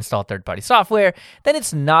to install third-party software, then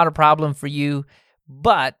it's not a problem for you.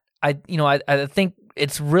 But I think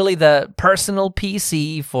it's really the personal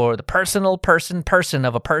PC for the personal person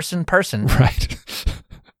of a person. Right.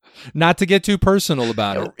 Not to get too personal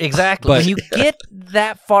about it. Exactly. But when you get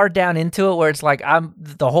that far down into it where it's like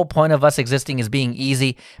the whole point of us existing is being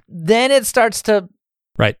easy, then it starts to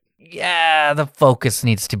the focus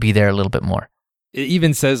needs to be there a little bit more. It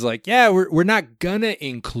even says we're not gonna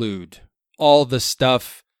include all the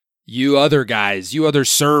stuff you other guys, you other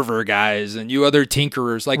server guys, and you other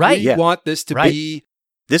tinkerers. We want this to be.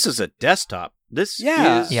 This is a desktop. This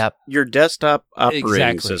is your desktop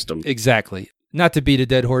operating system. Exactly. Not to beat a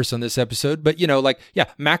dead horse on this episode, but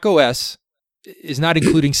Mac OS is not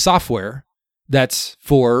including software that's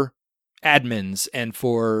for admins and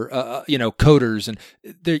for coders, and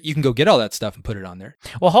you can go get all that stuff and put it on there.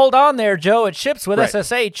 Well, hold on there, Joe. It ships with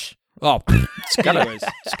SSH. Oh, it's got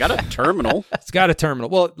a terminal. It's got a terminal.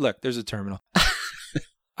 Well, look, there's a terminal.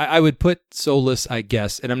 I would put Solus, I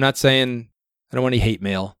guess, and I'm not saying I don't want any hate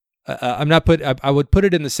mail. I would put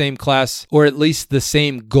it in the same class, or at least the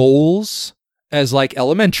same goals as like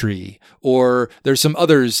Elementary, or there's some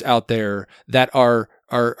others out there that are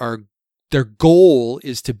their goal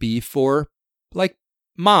is to be for like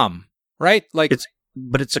Mom, right? Like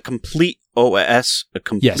but it's a complete OS, a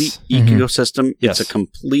complete ecosystem. Yes. It's a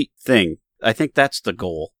complete thing. I think that's the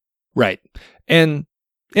goal. Right. And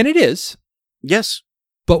it is. Yes.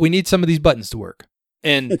 But we need some of these buttons to work.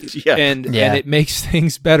 And and it makes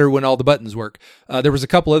things better when all the buttons work. There was a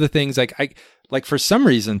couple other things like for some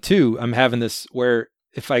reason too, I'm having this where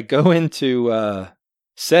if I go into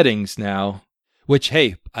settings now, which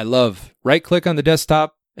hey, I love, right click on the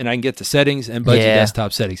desktop and I can get to settings and Budgie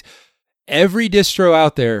desktop settings. Every distro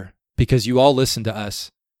out there, because you all listen to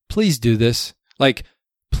us, please do this. Like,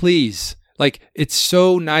 please. Like, it's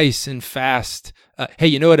so nice and fast. Hey,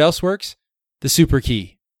 you know what else works? The super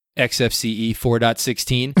key. XFCE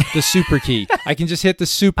 4.16, the super key. I can just hit the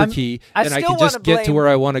super key and I can just get to where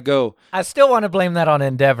I want to go. I still want to blame that on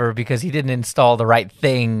Endeavor because he didn't install the right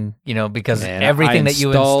thing, because everything that you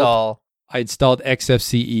install. I installed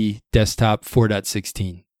XFCE desktop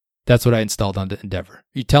 4.16. That's what I installed on Endeavor.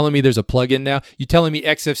 You telling me there's a plugin now? You telling me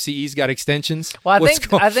XFCE's got extensions? Well,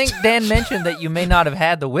 I think Dan mentioned that you may not have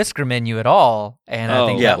had the whisker menu at all, and I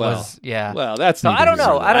think was. Well, that's I don't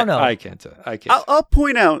know. I can't. I'll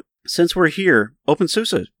point out, since we're here,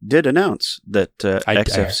 OpenSUSE did announce that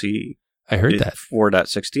XFCE I heard that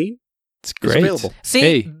 4.16 it's great. is available.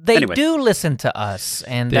 See, they do listen to us,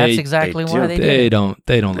 and that's exactly why they do.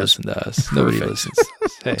 They don't listen to us. Nobody listens.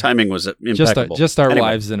 Hey. Timing was impeccable. Just our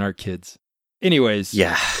wives and our kids. Anyways.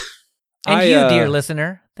 Yeah. And you, dear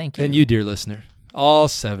listener. Thank you. And you, dear listener. All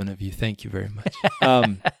 7 of you. Thank you very much.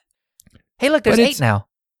 Hey, look, there's 8 now.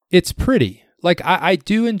 It's pretty. Like, I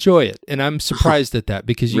do enjoy it, and I'm surprised at that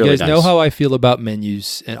because you really guys know how I feel about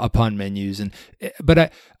menus and upon menus.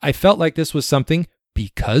 But I felt like this was something,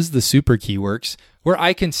 because the super key works, where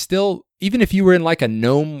I can still, even if you were in like a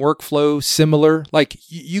GNOME workflow similar, like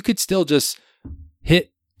you could still just hit,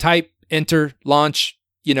 type, enter, launch.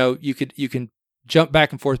 You can jump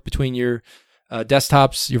back and forth between your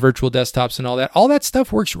desktops, your virtual desktops and all that. All that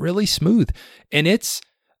stuff works really smooth. And it's,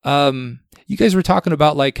 you guys were talking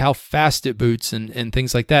about like how fast it boots and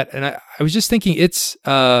things like that. And I was just thinking it's,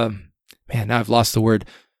 now I've lost the word.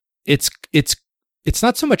 It's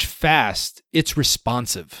not so much fast, it's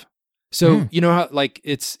responsive. So, you know how like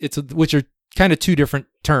which are kind of 2 different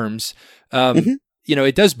terms.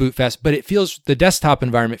 It does boot fast, but the desktop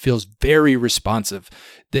environment feels very responsive.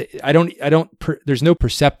 There's no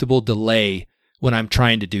perceptible delay when I'm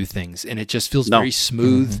trying to do things, and it just feels very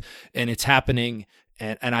smooth and it's happening.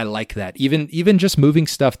 And I like that. Even just moving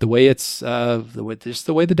stuff the way it's,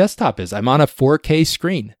 the way the desktop is. I'm on a 4K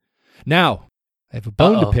screen. Now, I have a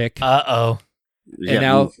bone to pick. And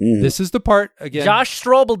now, this is the part, again. Josh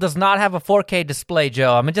Strobel does not have a 4K display,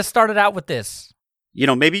 Joe. I'm going to just start it out with this.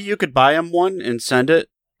 Maybe you could buy him one and send it.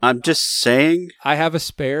 I'm just saying. I have a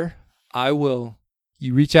spare. I will.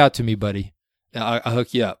 You reach out to me, buddy. I'll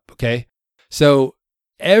hook you up, okay? So,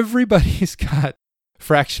 everybody's got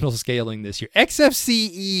fractional scaling this year.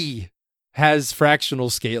 XFCE has fractional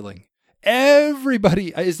scaling.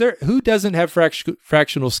 Everybody. Who doesn't have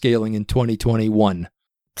fractional scaling in 2021?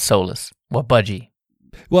 Solus. Well, Budgie.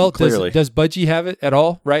 Well, clearly, does Budgie have it at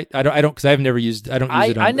all? Right? I don't because I've never used. I don't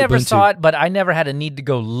use it on I never Ubuntu. saw it, but I never had a need to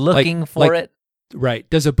go looking for it. Right?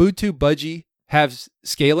 Does Ubuntu Budgie have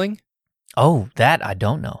scaling? Oh, that I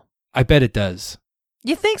don't know. I bet it does.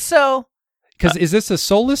 You think so? Because is this a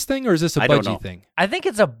Solus thing or is this a Budgie thing? I think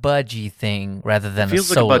it's a Budgie thing rather than feels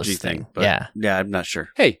a Solus like a Budgie thing. But yeah, I'm not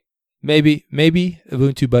sure. Hey, maybe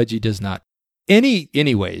Ubuntu Budgie does not.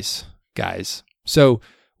 Anyways, guys. So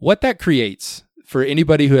what that creates for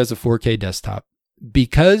anybody who has a 4K desktop,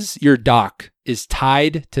 because your dock is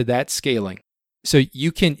tied to that scaling, so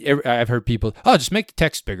you can, I've heard people, just make the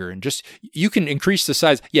text bigger and you can increase the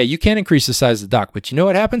size. Yeah, you can increase the size of the dock, but you know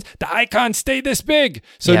what happens? The icons stay this big.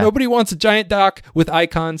 So nobody wants a giant dock with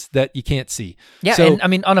icons that you can't see. Yeah, so, and I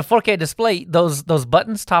mean, on a 4K display, those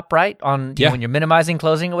buttons top right on when you're minimizing,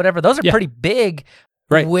 closing, or whatever, those are pretty big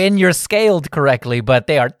when you're scaled correctly, but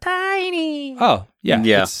they are tiny. Oh,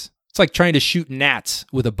 yeah. It's like trying to shoot gnats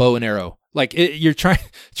with a bow and arrow. Like you're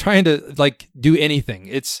trying to like do anything.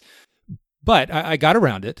 But I got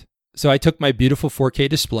around it. So I took my beautiful 4K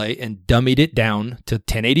display and dummied it down to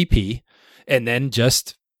 1080p. And then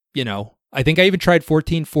just, I think I even tried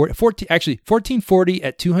 1440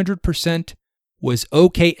 at 200% was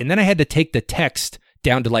okay. And then I had to take the text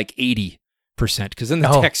down to like 80% because then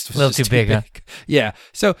the text was a little too big. Huh? Yeah.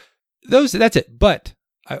 So that's it. But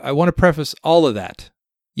I want to preface all of that.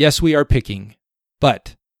 Yes, we are picking,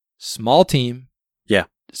 but small team. Yeah.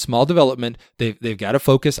 Small development. They've got to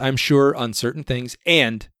focus, I'm sure, on certain things.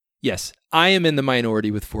 And yes, I am in the minority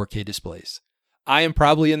with 4K displays. I am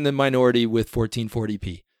probably in the minority with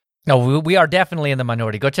 1440p. No, we are definitely in the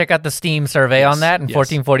minority. Go check out the Steam survey on that, and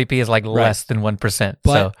 1440p is like less than 1%.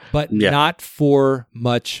 But not for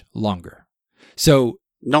much longer. So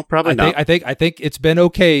no, probably not. I think it's been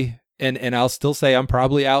okay, and I'll still say I'm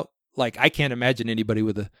probably out. Like I can't imagine anybody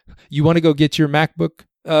with You want to go get your MacBook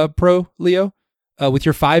Pro, Leo? With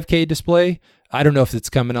your 5K display, I don't know if it's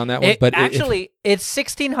coming on that one, but it's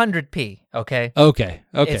 1600p. Okay. Okay.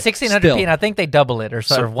 It's 1600p, and I think they double it or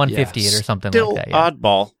sort of 150 it or something like that. Yeah.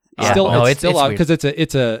 Oddball. Yeah. It's still odd because it's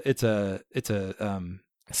a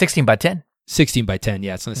 16 by 10. 16 by 10.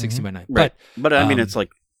 Yeah, it's not 16 by 9. Right. But I mean, it's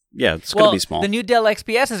like. Yeah, it's going to be small. The new Dell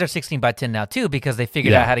XPSs are 16 by 10 now too because they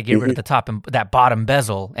figured out how to get rid of the top and that bottom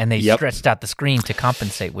bezel, and they stretched out the screen to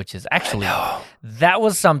compensate, which is actually that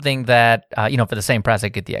was something that for the same price I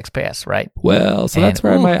get the XPS, right? Well, so that's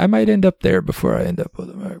where I might end up there before I end up with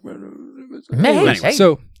a Mac. Hey.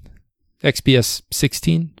 So XPS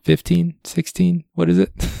 16, 15, 16, what is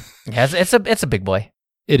it? Yeah, it's a big boy.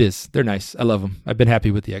 It is. They're nice. I love them. I've been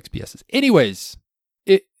happy with the XPSs. Anyways,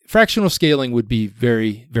 fractional scaling would be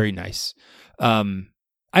very, very nice.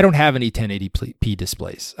 I don't have any 1080p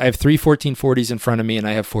displays. I have 3 1440s in front of me and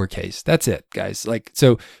I have 4Ks. That's it, guys.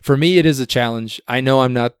 So for me, it is a challenge. I know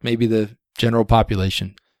I'm not maybe the general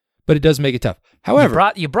population, but it does make it tough.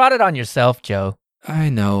 However, you brought it on yourself, Joe. I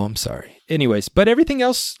know. I'm sorry. Anyways, but everything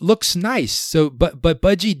else looks nice. So, but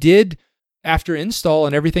Budgie did, after install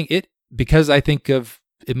and everything, because I think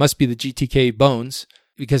it must be the GTK Bones,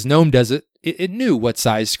 because GNOME does it. It knew what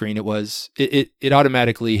size screen it was. It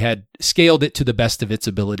automatically had scaled it to the best of its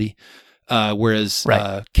ability. Whereas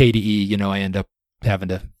KDE, I end up having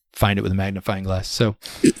to find it with a magnifying glass. So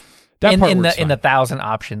that part works fine. In the 1,000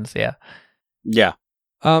 options, yeah. Yeah.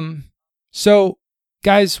 So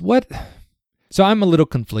guys, so I'm a little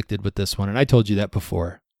conflicted with this one, and I told you that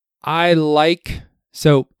before. I like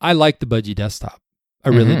the Budgie desktop. I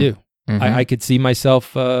really do. Mm-hmm. I could see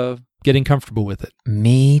myself getting comfortable with it.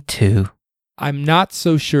 Me too. I'm not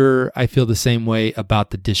so sure I feel the same way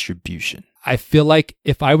about the distribution. I feel like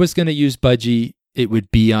if I was going to use Budgie, it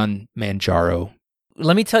would be on Manjaro.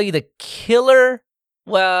 Let me tell you the killer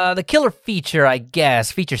feature, I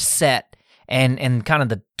guess, feature set, and kind of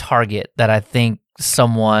the target that I think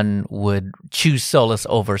someone would choose Solus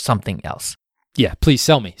over something else. Yeah, please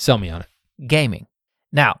sell me on it. Gaming.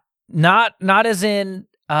 Now, not as in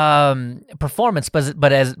performance,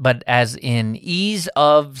 but as in ease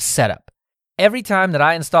of setup. Every time that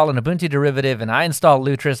I install an Ubuntu derivative and I install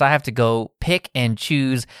Lutris, I have to go pick and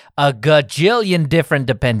choose a gajillion different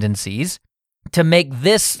dependencies to make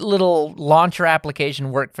this little launcher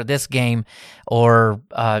application work for this game, or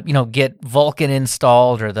get Vulkan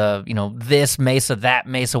installed, or this Mesa, that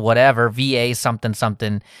Mesa, whatever, VA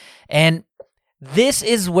something. And this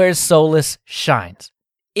is where Solus shines.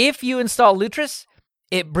 If you install Lutris,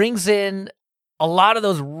 it brings in a lot of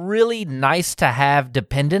those really nice to have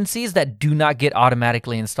dependencies that do not get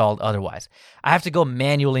automatically installed otherwise. I have to go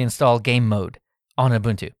manually install game mode on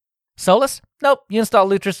Ubuntu. Solus? Nope. You install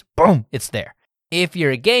Lutris, boom, it's there. If you're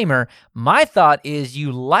a gamer, my thought is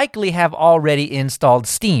you likely have already installed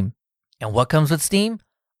Steam. And what comes with Steam?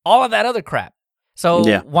 All of that other crap. So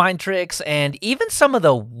Winetricks, and even some of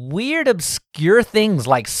the weird, obscure things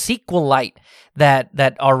like SQLite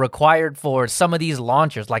that are required for some of these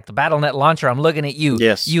launchers, like the Battle.net launcher. I'm looking at you.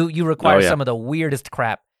 Yes. You require some of the weirdest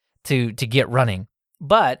crap to get running.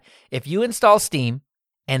 But if you install Steam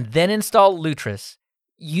and then install Lutris,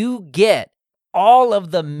 you get all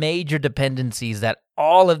of the major dependencies that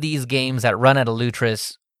all of these games that run out of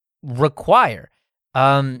Lutris require.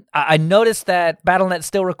 I noticed that Battle.net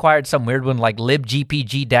still required some weird one like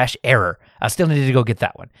libgpg-error. I still needed to go get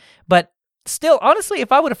that one. But still, honestly,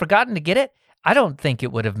 if I would have forgotten to get it, I don't think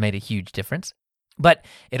it would have made a huge difference. But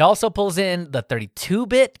it also pulls in the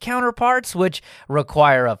 32-bit counterparts, which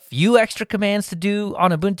require a few extra commands to do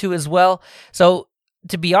on Ubuntu as well. So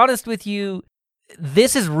to be honest with you,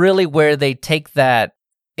 this is really where they take that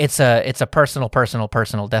it's a personal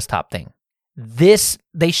desktop thing.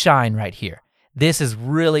 They shine right here. This is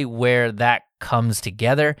really where that comes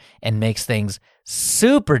together and makes things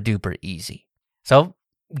super duper easy. So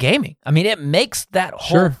gaming, I mean, it makes that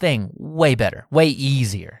whole thing way better, way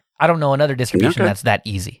easier. I don't know another distribution that's that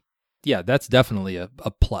easy. Yeah, that's definitely a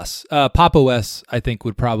plus. Pop! OS, I think,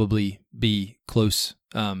 would probably be close.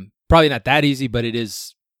 Probably not that easy, but it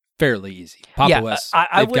is fairly easy. Pop! OS,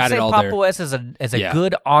 I would say Pop! OS is a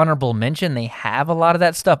good honorable mention. They have a lot of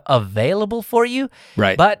that stuff available for you,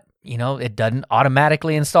 right? But it doesn't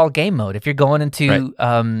automatically install game mode. If you're going into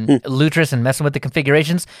Lutris and messing with the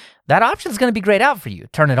configurations, that option is going to be grayed out for you.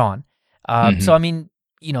 Turn it on. So, I mean,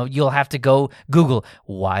 you'll have to go Google,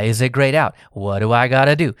 why is it grayed out? What do I got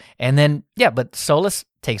to do? And then, but Solus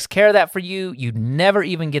takes care of that for you. You never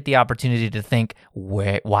even get the opportunity to think,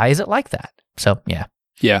 why is it like that? So, yeah.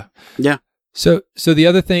 So the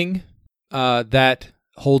other thing that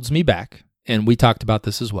holds me back, and we talked about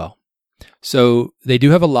this as well, so they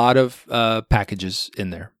do have a lot of packages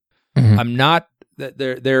in there. Mm-hmm. I'm not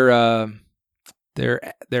their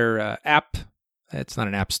app. It's not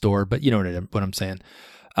an app store, but you know what I'm saying.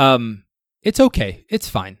 It's okay. It's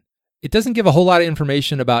fine. It doesn't give a whole lot of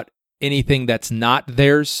information about anything that's not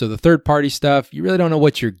theirs. So the third-party stuff, you really don't know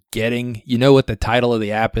what you're getting. You know what the title of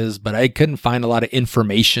the app is, but I couldn't find a lot of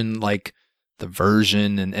information like the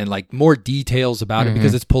version and like more details about it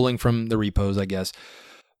because it's pulling from the repos, I guess.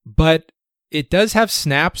 But it does have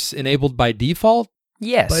snaps enabled by default.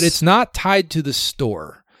 Yes. But it's not tied to the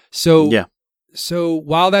store. So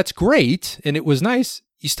while that's great and it was nice,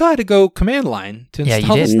 you still had to go command line to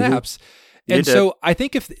install the snaps. And so I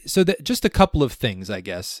think just a couple of things, I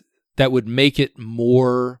guess. that would make it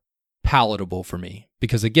more palatable for me.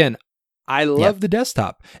 Because again, I love the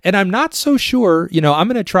desktop, and I'm not so sure, I'm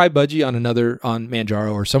going to try Budgie on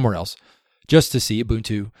Manjaro or somewhere else just to see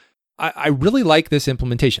Ubuntu. I really like this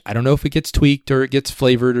implementation. I don't know if it gets tweaked or it gets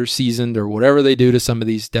flavored or seasoned or whatever they do to some of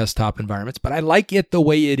these desktop environments, but I like it the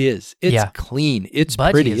way it is. It's clean. It's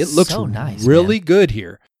Budgie pretty. It looks so nice, really good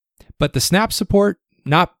here. But the Snap support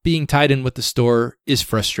not being tied in with the store is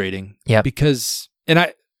frustrating. Yeah. Because,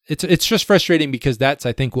 it's just frustrating because that's,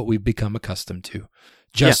 I think, what we've become accustomed to.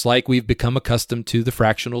 Just like we've become accustomed to the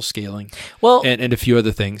fractional scaling, and a few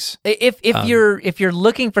other things. If you're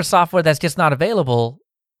looking for software that's just not available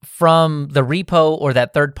from the repo or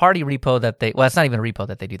that third-party repo it's not even a repo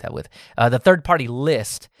that they do that with, the third-party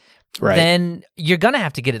list, then you're going to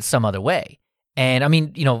have to get it some other way. And I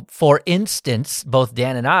mean, for instance, both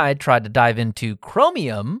Dan and I tried to dive into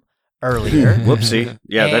Chromium earlier. Whoopsie.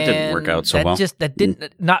 Yeah, that didn't work out so well. That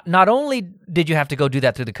didn't, not only did you have to go do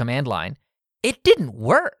that through the command line, it didn't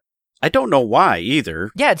work. I don't know why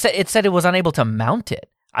either. Yeah, it said it was unable to mount it.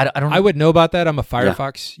 I don't. I would know about that. I'm a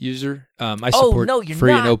Firefox user. I support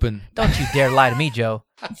free and open. Don't you dare lie to me, Joe.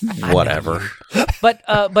 Whatever.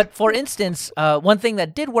 But for instance, one thing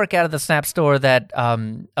that did work out of the Snap Store that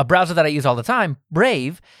a browser that I use all the time,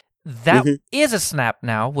 Brave, that is a Snap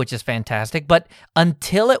now, which is fantastic. But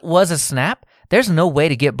until it was a Snap, there's no way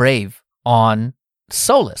to get Brave on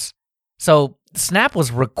Solus. So Snap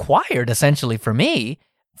was required essentially for me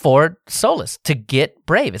for Solus to get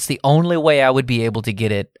Brave. It's the only way I would be able to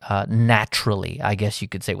get it naturally, I guess you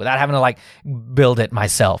could say, without having to build it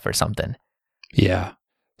myself or something. Yeah.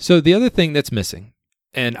 So the other thing that's missing,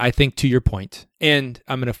 and I think to your point, and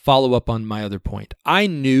I'm going to follow up on my other point, I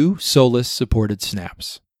knew Solus supported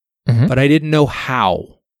snaps, but I didn't know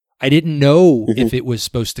how. I didn't know if it was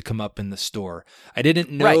supposed to come up in the store. I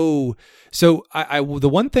didn't know. Right. So the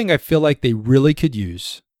one thing I feel like they really could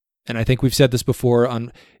use, and I think we've said this before,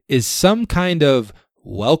 is some kind of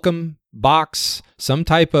welcome box, some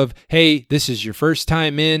type of, hey, this is your first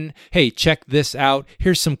time in. Hey, check this out.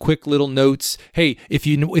 Here's some quick little notes. Hey, if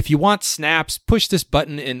you want snaps, push this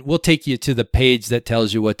button and we'll take you to the page that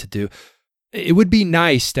tells you what to do. It would be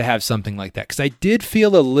nice to have something like that, because I did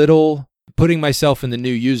feel a little, putting myself in the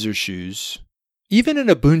new user shoes, even an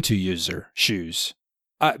Ubuntu user shoes,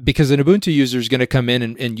 because an Ubuntu user is going to come in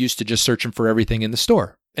and used to just searching for everything in the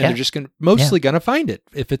store. And they're just mostly going to find it.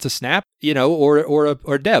 If it's a Snap,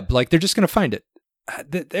 or Deb, like they're just going to find it.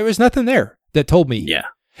 There was nothing there that told me. Yeah.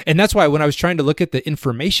 And that's why when I was trying to look at the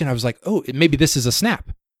information, I was like, oh, maybe this is a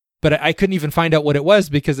Snap. But I couldn't even find out what it was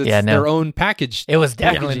because it's their own package. It was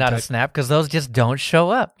definitely not a Snap because those just don't show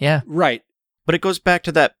up. Yeah. Right. But it goes back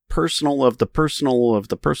to that personal of the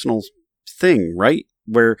personal thing, right?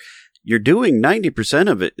 Where you're doing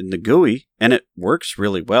 90% of it in the GUI, and it works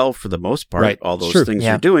really well for the most part, all those things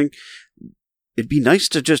you're doing. It'd be nice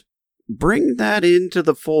to just bring that into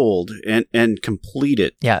the fold and complete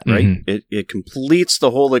it, right? Mm-hmm. It completes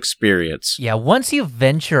the whole experience. Yeah, once you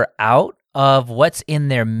venture out of what's in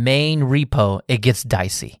their main repo, it gets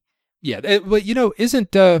dicey. Yeah, but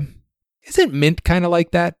isn't Mint kind of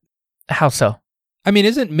like that? How so? I mean,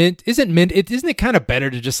 isn't it kind of better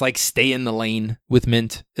to just like stay in the lane with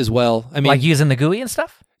Mint as well? I mean, like using the GUI and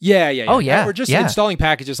stuff? Yeah. Oh, yeah. Or just installing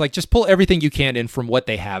packages, like just pull everything you can in from what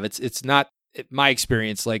they have. It's not my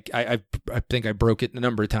experience. Like I think I broke it a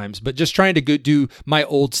number of times, but just trying to do my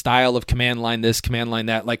old style of command line this, command line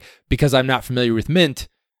that, like because I'm not familiar with Mint,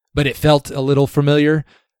 but it felt a little familiar.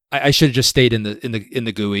 I should have just stayed in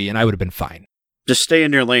the GUI and I would have been fine. Just stay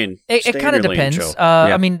in your lane. It kind of depends.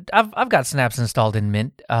 I mean, I've got snaps installed in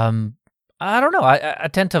Mint. I don't know. I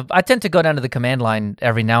tend to go down to the command line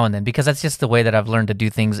every now and then because that's just the way that I've learned to do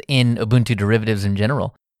things in Ubuntu derivatives in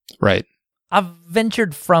general. Right. I've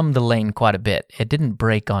ventured from the lane quite a bit. It didn't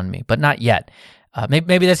break on me, but not yet.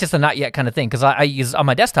 Maybe that's just a not yet kind of thing because I use on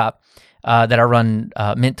my desktop that I run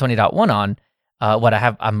Mint 20.1 on.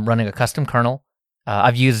 I'm running a custom kernel.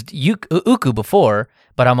 I've used Uku before,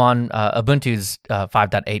 but I'm on Ubuntu's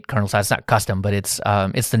 5.8 kernel size. It's not custom, but it's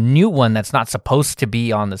the new one that's not supposed to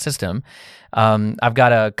be on the system. I've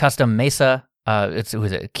got a custom Mesa. It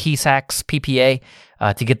was a Keysax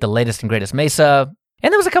PPA to get the latest and greatest Mesa.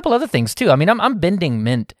 And there was a couple other things too. I mean, I'm bending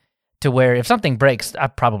Mint to where if something breaks, I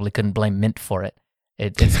probably couldn't blame Mint for it.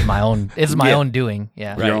 It's my own. It's my own doing.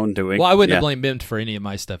 Yeah, your own doing. Well, I wouldn't have blamed Mint for any of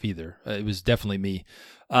my stuff either. It was definitely me.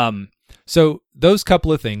 So those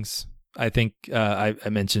couple of things, I think I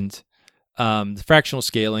mentioned. The fractional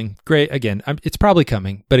scaling, great. Again, it's probably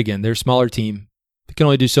coming, but again, they're a smaller team. They can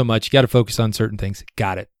only do so much. You got to focus on certain things.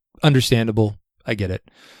 Got it. Understandable. I get it.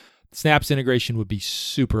 Snaps integration would be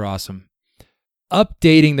super awesome.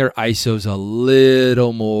 updating their ISOs a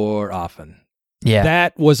little more often. Yeah.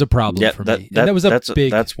 That was a problem for me. And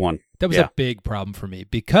that's one. That was a big problem for me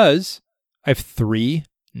because I have 3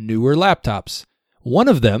 newer laptops. One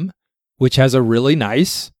of them, which has a really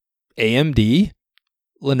nice AMD,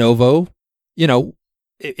 Lenovo,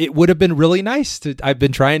 it would have been really nice I've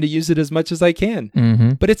been trying to use it as much as I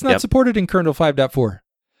can, but it's not supported in kernel 5.4.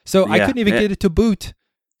 So I couldn't even get it to boot.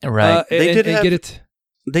 Right. They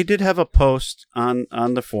did have a post on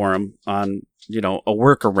the forum on, a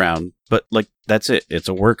workaround, but like, that's it. It's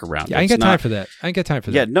a workaround. Yeah, I ain't got time for that.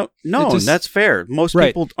 Yeah, no, that's fair. Most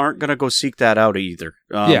people aren't going to go seek that out either.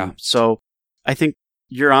 So I think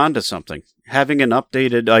you're onto something. Having an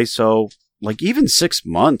updated ISO, like even 6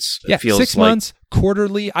 months, it feels 6 months,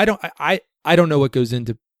 quarterly. I don't know what goes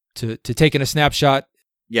into taking a snapshot.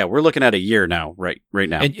 Yeah, we're looking at a year now, right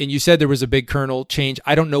now. And you said there was a big kernel change.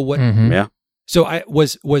 I don't know what. Mm-hmm. Yeah. So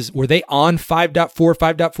were they on 5.4,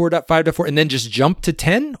 5.4.5.4, and then just jumped to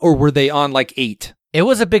 10, or were they on like 8? It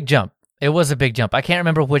was a big jump. I can't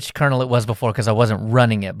remember which kernel it was before because I wasn't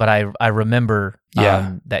running it, but I remember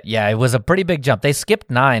that. Yeah, it was a pretty big jump. They skipped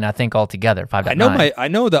 9, I think, altogether. 5.9. I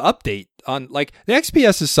know the update on like the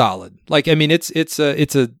XPS is solid. Like I mean, it's a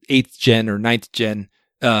 8th gen or 9th gen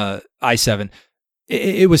i7.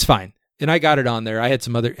 It was fine, and I got it on there. I had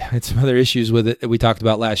some other issues with it that we talked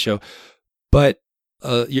about last show. But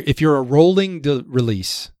if you're a rolling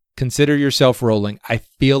release, consider yourself rolling. I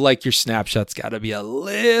feel like your snapshot's got to be a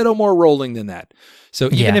little more rolling than that. So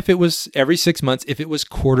even if it was every 6 months, if it was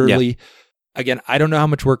quarterly, again, I don't know how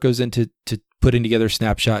much work goes into putting together a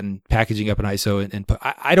snapshot and packaging up an ISO. And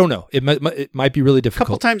I don't know. It might be really difficult.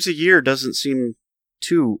 A couple times a year doesn't seem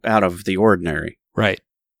too out of the ordinary. Right.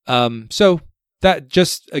 So that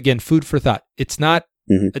just, again, food for thought. It's not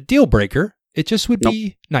a deal breaker. It just would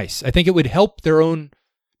be nice. I think it would help their own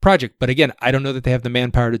project. But again, I don't know that they have the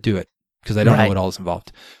manpower to do it because I don't know what all is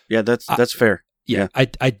involved. Yeah, that's fair. Yeah.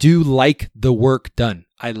 I do like the work done.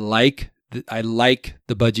 I like the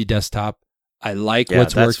Budgie desktop. I like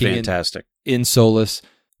what's working fantastic. in Solus.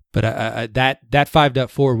 But that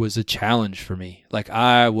 5.4 was a challenge for me. Like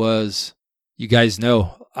you guys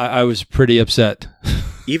know, I was pretty upset.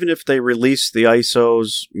 Even if they release the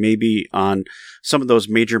ISOs maybe on some of those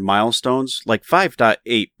major milestones, like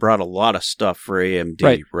 5.8 brought a lot of stuff for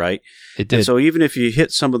AMD, right? It did. And so even if you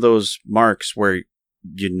hit some of those marks where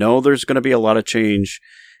there's going to be a lot of change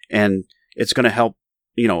and it's going to help,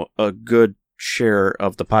 a good share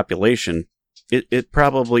of the population, it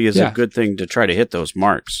probably is a good thing to try to hit those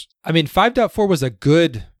marks. I mean, 5.4 was a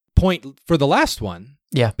good point for the last one.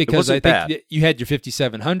 Yeah, because I think you had your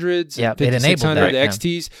 5700s, and 5600, the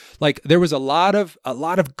XTs. Like there was a lot of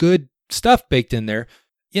good stuff baked in there.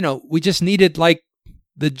 We just needed like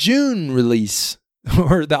the June release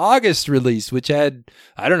or the August release, which had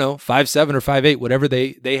 5.7 or 5.8, whatever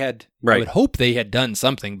they had. Right. I would hope they had done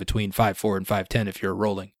something between 5.4 and 5.10 if you're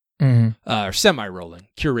rolling, or semi-rolling,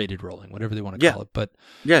 curated rolling, whatever they want to call it. But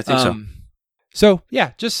I think so. So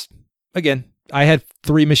just again, I had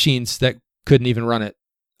 3 machines that couldn't even run it.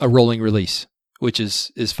 A rolling release, which is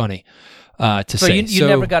funny to say. So you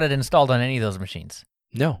never got it installed on any of those machines?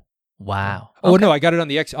 No. Wow. Oh no, I got it on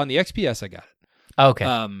the XPS. I got it.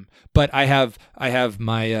 Okay. But I have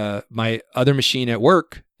my my other machine at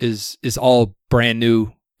work is all brand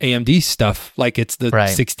new AMD stuff. Like it's the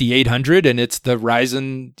 6800 and it's the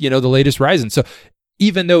Ryzen, the latest Ryzen. So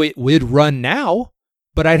even though it would run now,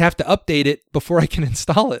 but I'd have to update it before I can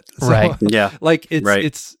install it. So, right. Yeah. Like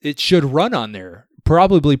it should run on there.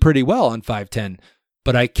 Probably pretty well on 5.10,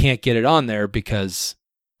 but I can't get it on there because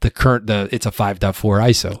it's a 5.4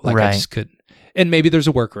 ISO. Like I just couldn't. And maybe there's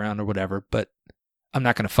a workaround or whatever, but I'm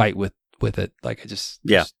not going to fight with it. Like I just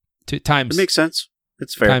times. It makes sense.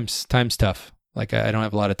 It's fair. Time's tough. Like I don't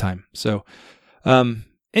have a lot of time. So,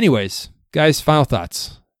 anyways, guys, final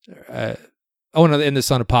thoughts. I want to end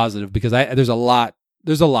this on a positive because there's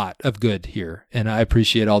a lot of good here, and I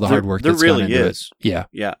appreciate all the hard work that's gone into it. Yeah.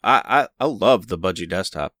 Yeah. I love the Budgie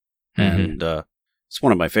desktop, and it's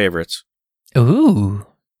one of my favorites. Ooh.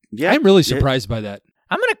 Yeah. I'm really surprised by that.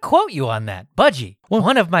 I'm going to quote you on that. Budgie,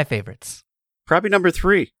 one of my favorites. Probably number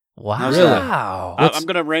 3. Wow. Really? I'm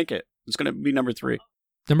going to rank it. It's going to be number 3.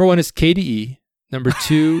 Number 1 is KDE. Number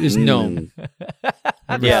 2 is GNOME.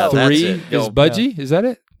 Number 3 is Budgie. Is that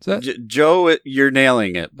it? Joe, you're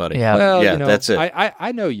nailing it, buddy. Yeah, well, that's it.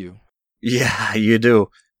 I know you. Yeah, you do.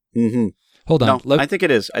 Mm-hmm. Hold on. No, I think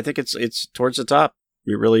it is. I think it's towards the top.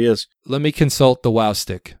 It really is. Let me consult the WoW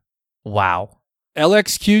stick. Wow.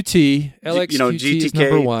 LXQT. LXQT is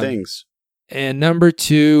number 1. Things. And number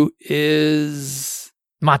 2 is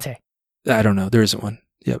Mate. I don't know. There isn't one.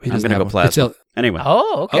 Yep, he I'm doesn't going to have go one. Plasma. Anyway.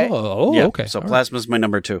 Oh, okay. Yeah, okay. So All right. Plasma's my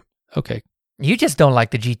number 2. Okay. You just don't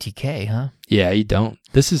like the GTK, huh? Yeah, you don't.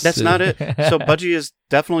 That's not it. So Budgie is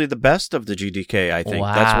definitely the best of the GDK, I think.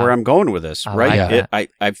 That's where I'm going with this, I right? like that.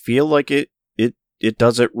 I feel like it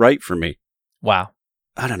does it right for me. Wow.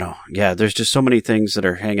 I don't know. Yeah, there's just so many things that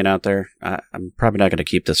are hanging out there. I'm probably not going to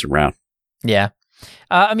keep this around. Yeah.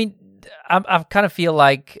 I mean, I kind of feel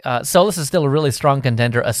like Solus is still a really strong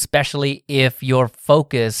contender, especially if your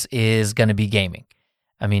focus is going to be gaming.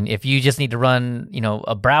 I mean, if you just need to run,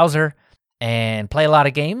 a browser and play a lot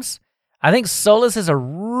of games, I think Solus is a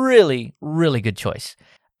really, really good choice.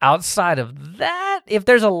 Outside of that, if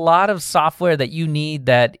there's a lot of software that you need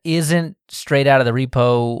that isn't straight out of the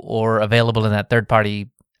repo or available in that third-party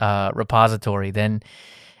repository, then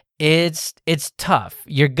it's tough.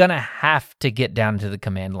 You're going to have to get down to the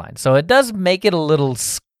command line. So it does make it a little,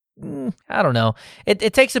 I don't know.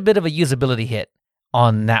 It takes a bit of a usability hit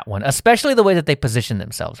on that one, especially the way that they position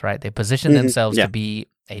themselves, right? They position themselves to be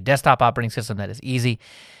a desktop operating system that is easy.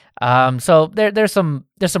 So there's some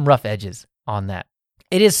rough edges on that.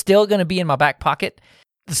 It is still going to be in my back pocket.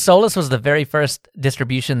 The Solus was the very first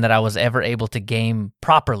distribution that I was ever able to game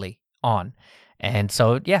properly on. And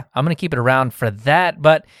so, yeah, I'm going to keep it around for that,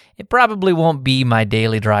 but it probably won't be my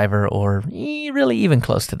daily driver or really even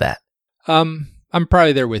close to that. I'm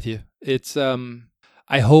probably there with you. It's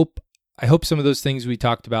I hope some of those things we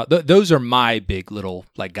talked about, those are my big little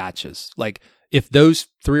like gotchas. Like if those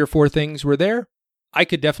 3 or 4 things were there, I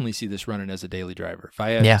could definitely see this running as a daily driver. If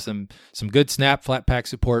I had some good Snap Flatpak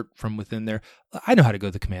support from within there, I know how to go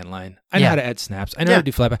to the command line. I know how to add snaps. I know how to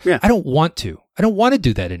do Flatpak. Yeah. I don't want to. I don't want to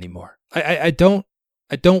do that anymore. I don't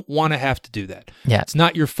want to have to do that. Yeah. It's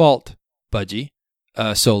not your fault, Budgie,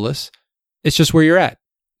 Solus. It's just where you're at.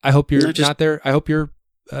 I hope you're not there. I hope you're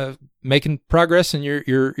making progress and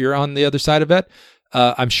you're on the other side of it.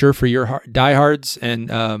 I'm sure for your diehards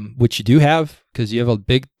and which you do have because you have a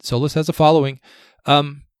big Solus has a following.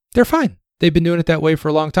 They're fine. They've been doing it that way for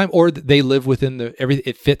a long time, or they live within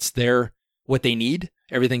it fits what they need.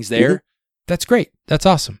 Everything's there. Mm-hmm. That's great. That's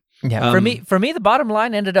awesome. Yeah. For me, the bottom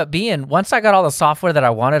line ended up being once I got all the software that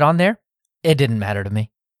I wanted on there, it didn't matter to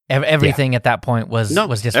me. Everything at that point was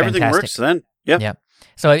just everything fantastic. works then. Yep. Yeah.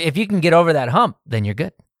 So if you can get over that hump, then you're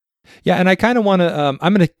good. Yeah, and I kind of want to.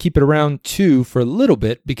 I'm going to keep it around too for a little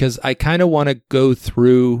bit because I kind of want to go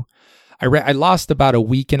through. I lost about a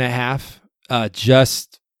week and a half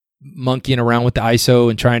just monkeying around with the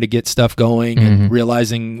ISO and trying to get stuff going and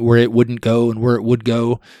realizing where it wouldn't go and where it would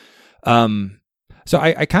go. So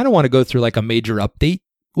I kind of want to go through like a major update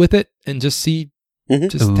with it and just see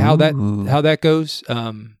just how that goes.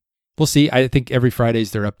 We'll see. I think every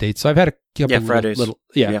Friday's their updates. So I've had a couple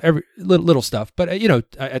every little stuff. But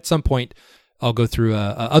at some point I'll go through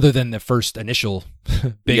other than the first initial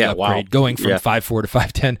big upgrade going from 5.4 to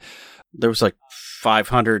 5.10. There was like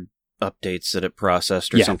 500 updates that it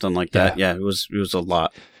processed or something like that. Yeah, it was a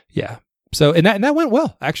lot. Yeah. So and that went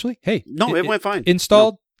well actually. Hey, it went fine.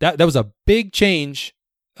 Installed. No. That was a big change.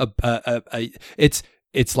 It's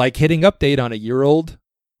like hitting update on a year-old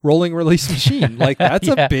rolling release machine. Like that's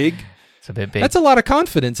a big. It's a bit big. That's a lot of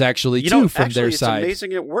confidence actually too from their side. It's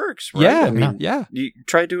amazing it works. Right? Yeah, I mean, yeah. You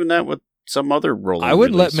try doing that with some other rolling. I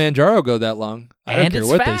wouldn't release. let Manjaro go that long. I don't care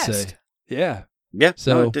what fast. they say. Yeah. Yeah,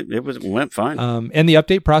 so it went fine. And the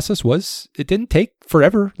update process it didn't take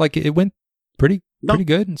forever. Like it went pretty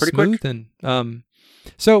good and pretty smooth. quick. And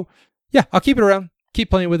so yeah, I'll keep it around, keep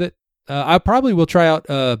playing with it. I probably will try out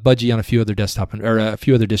Budgie on a few other desktop or a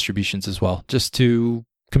few other distributions as well, just to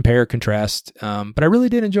compare, contrast. But I really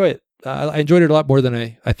did enjoy it. I enjoyed it a lot more than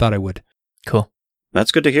I thought I would. Cool.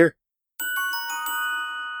 That's good to hear.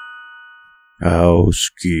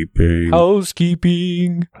 Housekeeping.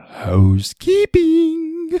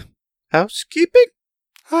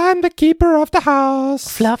 I'm the keeper of the house.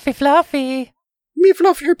 Fluffy. Me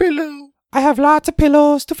fluff your pillow. I have lots of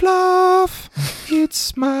pillows to fluff.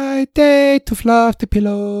 It's my day to fluff the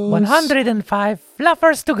pillows. 105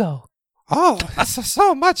 fluffers to go. Oh, that's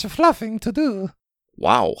so much fluffing to do.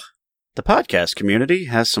 Wow. The podcast community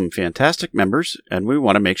has some fantastic members, and we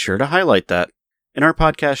want to make sure to highlight that. In our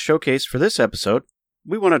podcast showcase for this episode,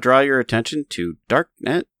 we want to draw your attention to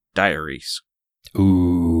Darknet Diaries.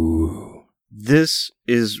 Ooh. This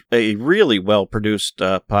is a really well-produced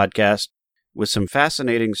podcast with some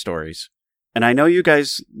fascinating stories. And I know you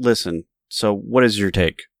guys listen, so what is your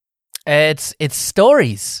take? It's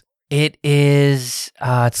stories. It is,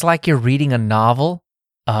 it's like you're reading a novel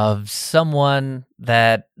of someone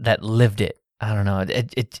that lived it. I don't know.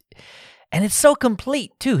 And it's so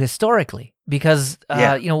complete too, historically, because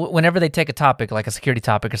whenever they take a topic like a security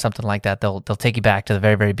topic or something like that, they'll take you back to the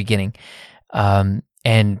very, very beginning, and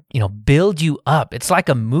build you up. It's like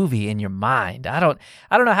a movie in your mind. I don't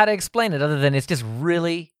know how to explain it other than it's just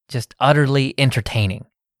really, just utterly entertaining.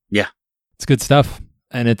 Yeah, it's good stuff,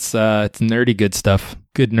 and it's nerdy good stuff.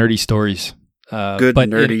 Good nerdy stories. Good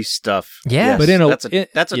nerdy stuff. Yeah, yes, but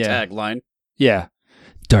that's a tagline. Yeah,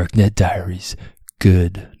 Darknet Diaries.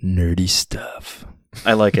 Good nerdy stuff.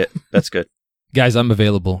 I like it. That's good. Guys, I'm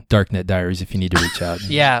available. Darknet Diaries if you need to reach out.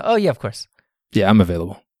 Yeah. Oh, yeah, of course. Yeah, I'm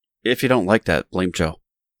available. If you don't like that, blame Joe.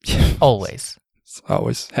 Always. It's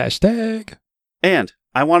always hashtag. And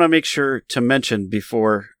I want to make sure to mention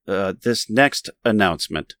before this next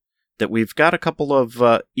announcement that we've got a couple of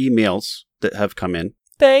emails that have come in.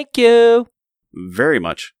 Thank you. Very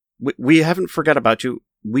much. We haven't forgot about you.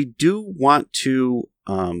 We do want to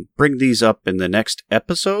bring these up in the next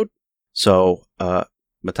episode. So,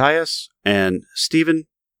 Matthias and Steven,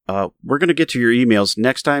 we're going to get to your emails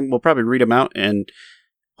next time. We'll probably read them out and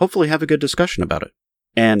hopefully have a good discussion about it.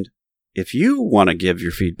 And if you want to give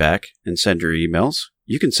your feedback and send your emails,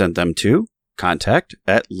 you can send them to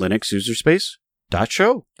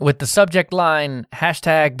contact@linuxuserspace.show. With the subject line,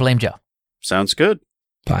 #BlameJoe. Sounds good.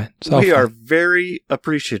 Fine. We are very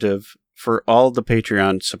appreciative for all the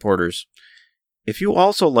Patreon supporters. If you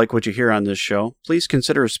also like what you hear on this show, please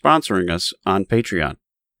consider sponsoring us on Patreon.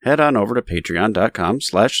 Head on over to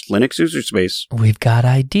patreon.com/linuxuserspace. We've got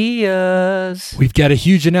ideas. We've got a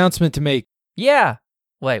huge announcement to make. Yeah.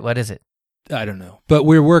 Wait, what is it? I don't know, but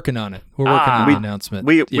we're working on it. We're working on the announcement.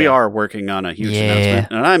 We are working on a huge announcement,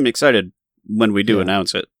 and I'm excited when we do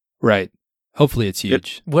announce it. Right. Hopefully it's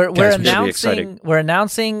huge. We're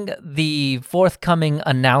announcing the forthcoming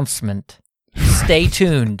announcement. Stay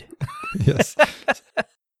tuned. Yes.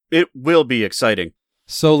 It will be exciting.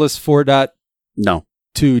 Solus 4.2.1. No,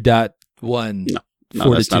 2.1.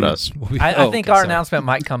 No, that's not us. I think our announcement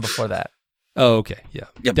might come before that. Oh, okay. Yeah.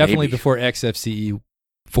 Definitely maybe. before XFCE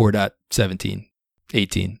 4.17,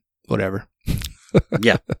 18, whatever.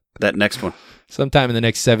 Yeah, that next one. Sometime in the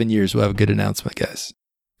next 7 years, we'll have a good announcement, guys.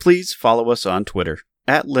 Please follow us on Twitter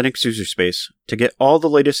 @LinuxUserspace to get all the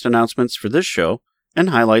latest announcements for this show and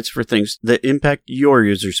highlights for things that impact your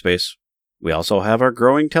user space. We also have our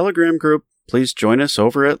growing Telegram group. Please join us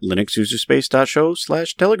over at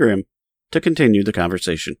linuxuserspace.show/Telegram to continue the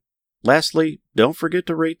conversation. Lastly, don't forget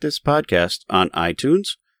to rate this podcast on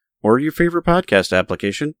iTunes or your favorite podcast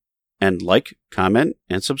application, and like, comment,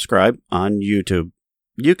 and subscribe on YouTube.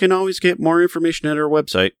 You can always get more information at our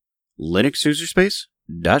website,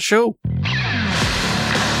 linuxuserspace.show.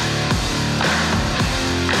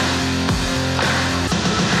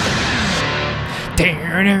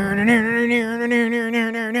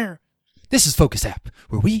 This is Focus App,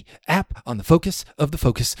 where we app on the focus of the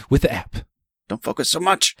focus with the app. Don't focus so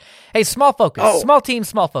much. Hey, small focus. Oh. Small team,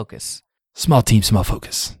 small focus. Small team, small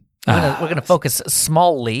focus. We're going to focus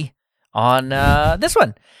smallly on this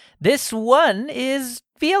one. This one is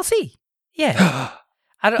VLC. Yeah.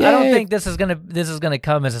 I don't think this is gonna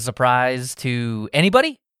come as a surprise to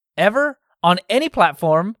anybody ever on any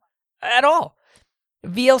platform at all.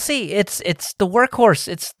 VLC, it's the workhorse.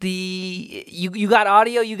 It's the you got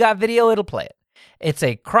audio, you got video, it'll play it. It's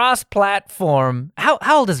a cross-platform. How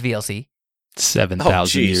old is VLC?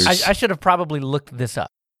 7,000 years. I should have probably looked this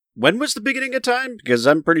up. When was the beginning of time? Because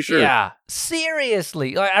I'm pretty sure. Yeah,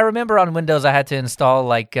 seriously. I remember on Windows I had to install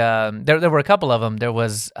there were a couple of them. There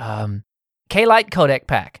was K-Lite Codec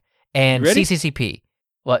Pack and CCCP.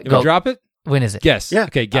 What? You want to drop it? When is it? Guess. Yeah.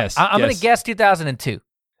 Okay, guess. I'm going to guess 2002.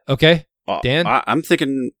 Okay. Dan? I'm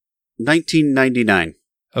thinking 1999.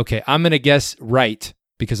 Okay, I'm going to guess right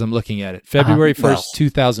because I'm looking at it. February 1st,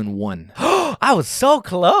 2001. I was so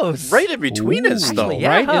close. Right in between us, though. Actually, yeah.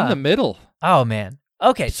 Right in the middle. Oh, man.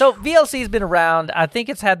 Okay, so VLC's been around. I think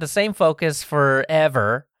it's had the same focus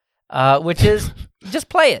forever, which is just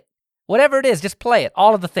play it. Whatever it is, just play it.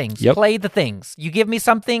 All of the things. Yep. Play the things. You give me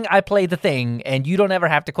something, I play the thing, and you don't ever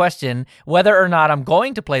have to question whether or not I'm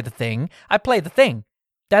going to play the thing. I play the thing.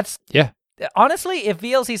 That's... Yeah. Honestly, if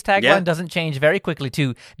VLC's tagline doesn't change very quickly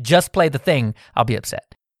to just play the thing, I'll be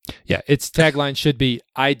upset. Yeah, its tagline should be,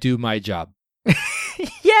 I do my job.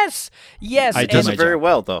 Yes. I It does it very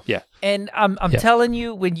well, though. Yeah. And I'm telling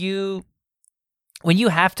you, when you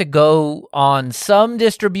have to go on some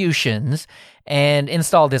distributions and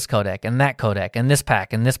install this codec and that codec and this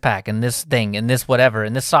pack and this pack and this thing and this whatever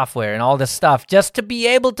and this software and all this stuff just to be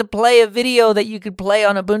able to play a video that you could play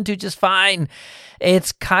on Ubuntu just fine,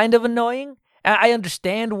 it's kind of annoying. I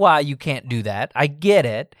understand why you can't do that. I get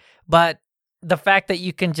it. But the fact that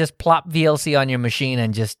you can just plop VLC on your machine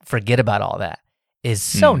and just forget about all that is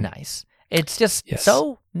so nice. It's just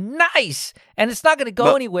so nice, and it's not going to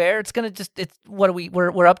go anywhere. It's going to just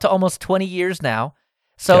we're up to almost 20 years now,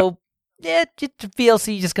 so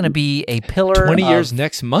VLC is just going to be a pillar. 20 years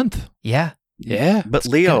next month. Yeah. But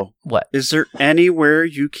Leo, what is there anywhere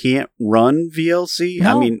you can't run VLC?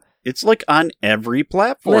 No. I mean, it's like on every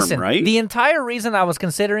platform, Listen, right? The entire reason I was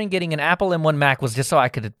considering getting an Apple M1 Mac was just so I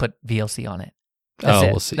could put VLC on it. That's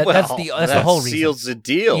it. We'll see. That's the whole reason. Seals the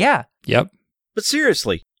deal. Yeah. Yep. But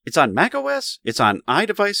seriously, it's on macOS, it's on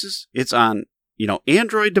iDevices, it's on,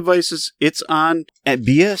 Android devices, it's on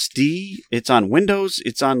BSD, it's on Windows,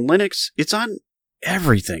 it's on Linux, it's on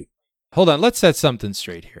everything. Hold on, let's set something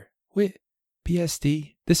straight here. Wait,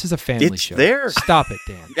 BSD? This is a family It's show. there. Stop it,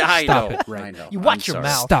 Dan. I Stop know. it right I know. You watch I'm your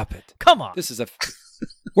sorry. mouth. Stop it. Come on. This is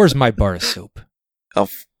Where's my bar of soap? Oh,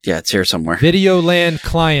 yeah, it's here somewhere. Videoland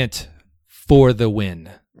client for the win.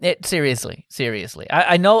 Seriously.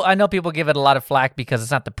 I know people give it a lot of flack because it's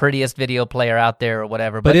not the prettiest video player out there or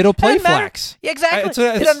whatever. But it'll play doesn't matter. flax. Yeah, exactly.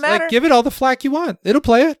 It doesn't matter. Like, give it all the flack you want. It'll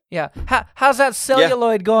play it. Yeah. How's that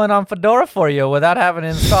celluloid going on Fedora for you without having to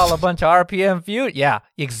install a bunch of RPM View? Yeah,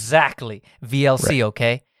 exactly. VLC, Right.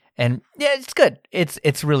 okay? And yeah, it's good.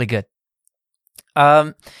 It's really good.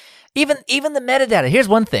 Even the metadata. Here's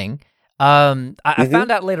one thing. I found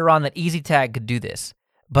out later on that EasyTag could do this,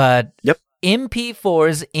 but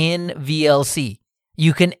MP4s in VLC,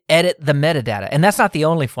 you can edit the metadata, and that's not the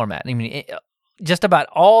only format. I mean, just about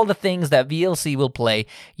all the things that VLC will play,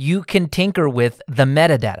 you can tinker with the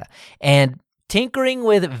metadata. And tinkering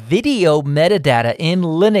with video metadata in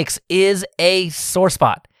Linux is a sore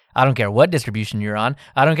spot. I don't care what distribution you're on.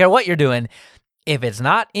 I don't care what you're doing. If it's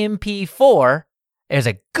not MP4, there's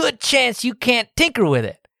a good chance you can't tinker with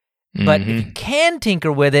it. But if you can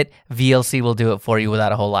tinker with it, VLC will do it for you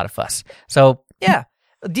without a whole lot of fuss. So, yeah,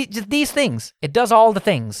 just these things. It does all the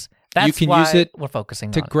things. That's You can why use it we're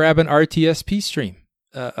focusing to on grab an RTSP stream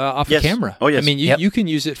off Yes. a camera. Oh, yes. I mean, you can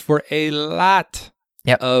use it for a lot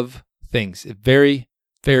Yep. of things. Very,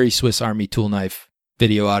 very Swiss Army tool knife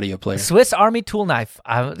video audio player. Swiss Army tool knife.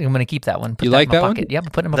 I'm going to keep that one. Put You that like in my that one? pocket.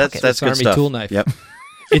 Yep, put it in my That's pocket. good Swiss Army stuff. tool knife. Yep.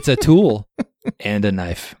 It's a tool and a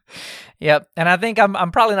knife. Yep, and I think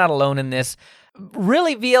I'm probably not alone in this.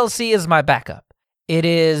 Really, VLC is my backup. It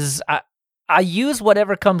is. I use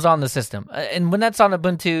whatever comes on the system, and when that's on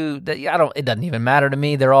Ubuntu, it doesn't even matter to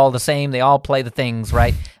me. They're all the same. They all play the things,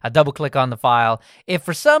 right? I double click on the file. If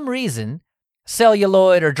for some reason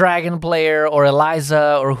Celluloid or Dragon Player or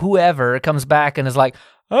Eliza or whoever comes back and is like,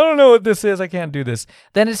 I don't know what this is, I can't do this,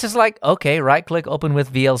 then it's just like, okay, right click, open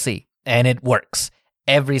with VLC, and it works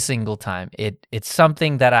every single time. It's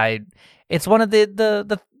something that it's one of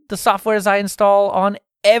the softwares I install on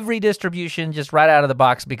every distribution just right out of the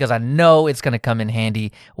box because I know it's going to come in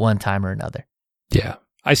handy one time or another. Yeah,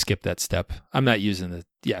 I skipped that step. I'm not using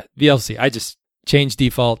VLC. I just change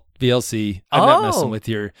default VLC. I'm not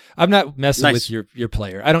messing with your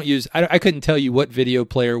player. I couldn't tell you what video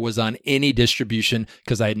player was on any distribution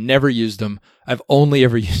because I had never used them. I've only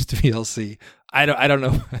ever used VLC. I don't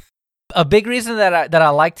know. A big reason that I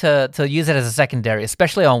like to use it as a secondary,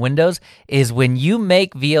 especially on Windows, is when you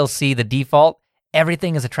make VLC the default,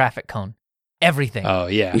 everything is a traffic cone. Everything. Oh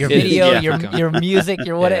yeah, your it is. video, Yeah. your music,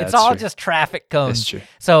 your whatever. Yeah, it's that's all true. just traffic cones. That's true.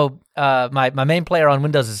 So my main player on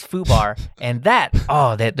Windows is Foobar, and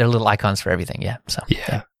they're little icons for everything. Yeah. So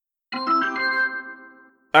Yeah.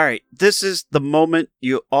 All right, this is the moment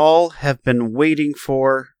you all have been waiting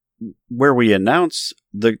for, where we announce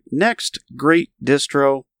the next great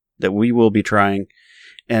distro that we will be trying.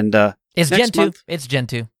 And it's next Gen 2. month- It's Gen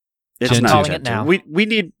 2. it's Gen not 2. Calling Gen it 2. now.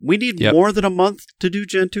 We need Yep. more than a month to do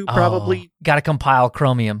Gen 2, probably. Got to compile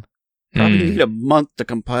Chromium. Probably Mm. need a month to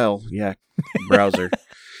compile. Yeah, browser.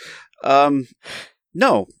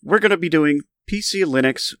 No, we're going to be doing PC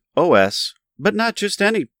Linux OS, but not just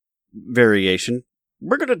any variation.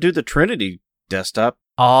 We're going to do the Trinity desktop.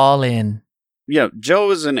 All in. Yeah, Joe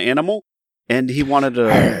is an animal, and he wanted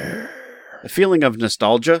a feeling of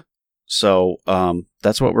nostalgia. So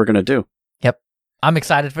that's what we're going to do. I'm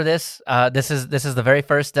excited for this. This is the very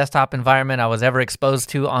first desktop environment I was ever exposed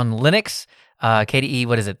to on Linux. KDE,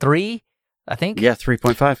 what is it, 3? I think. Yeah,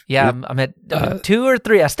 3.5. Yeah, Yep. I'm at 2 or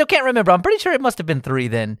 3. I still can't remember. I'm pretty sure it must have been 3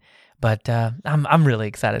 then. But I'm really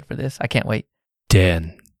excited for this. I can't wait.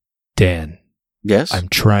 Dan, Yes. I'm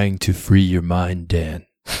trying to free your mind, Dan,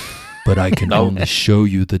 but I can only show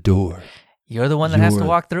you the door. You're the one that has to You're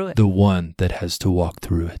walk through it. The one that has to walk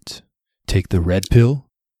through it. Take the red pill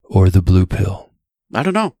or the blue pill. I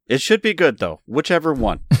don't know. It should be good though. Whichever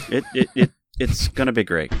one. It's going to be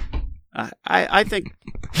great. I think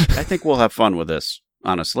I think we'll have fun with this,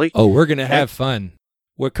 honestly. Oh, we're going to have fun.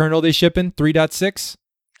 What kernel they shipping? 3.6?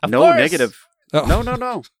 Of No, course. negative. Oh.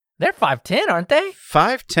 No. They're 5.10, aren't they?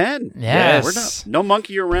 5.10. Yes. We're not, no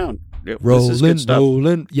monkey around. This is Rolling, good stuff.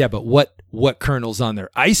 rolling. Yeah, but what kernel's on there?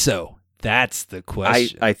 ISO. That's the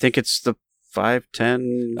question. I think it's the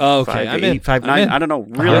 5.10, Oh, okay. 5.8, I'm in. 5.9. I'm in. I don't know.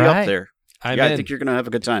 Really All up right. there. I'm I in. think you're going to have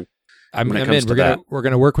a good time. I'm when it in. comes to We're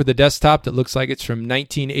gonna work with a desktop that looks like it's from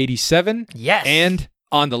 1987 Yes. and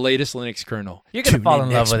on the latest Linux kernel. You're going to Tune fall in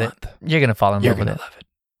love next with month. it. You're going to fall in You're love with gonna it. love it.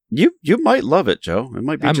 You might love it, Joe. It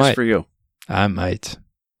might be I just might. for you. I might.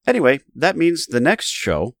 Anyway, that means the next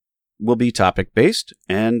show will be topic-based,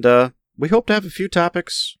 and we hope to have a few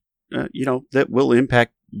topics, that will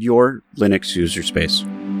impact your Linux user space.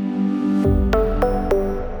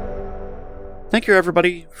 Thank you,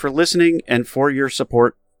 everybody, for listening and for your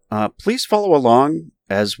support. Please follow along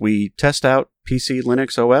as we test out PC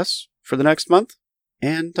Linux OS for the next month.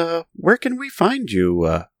 And where can we find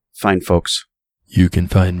you, fine folks? You can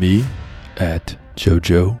find me at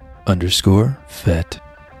JoJo_Fett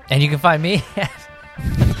And you can find me at...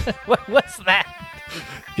 What's that?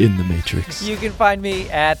 in the Matrix. You can find me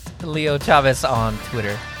at Leo Chavez on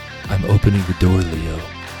Twitter. I'm opening the door, Leo.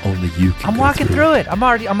 Only you can. I'm walking through it. I'm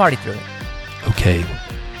already through it. Okay.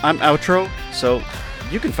 I'm Outro, so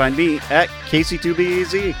you can find me at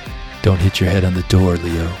Casey2BEZ. Don't hit your head on the door,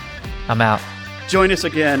 Leo. I'm out. Join us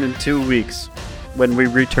again in 2 weeks when we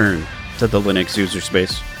return to the Linux user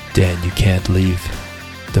space. Dan, you can't leave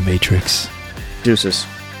the Matrix. Deuces.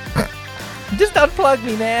 Just unplug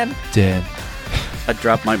me, man. Dan. I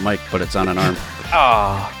dropped my mic, but it's on an arm.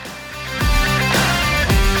 Oh.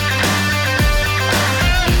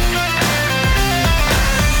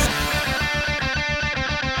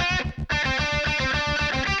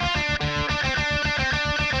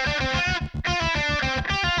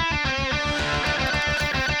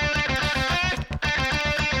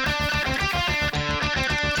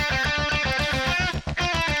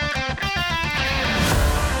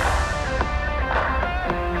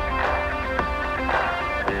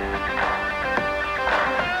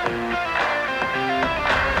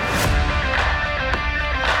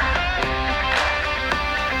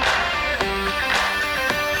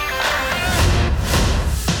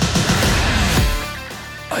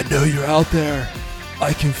 I know you're out there.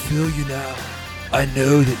 I can feel you now. I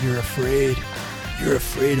know that you're afraid. You're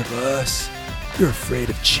afraid of us. You're afraid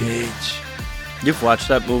of change. You've watched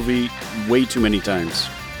that movie way too many times.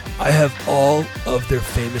 I have all of their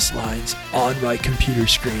famous lines on my computer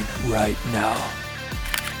screen right now.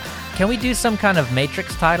 Can we do some kind of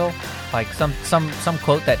Matrix title? Like some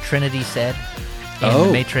quote that Trinity said in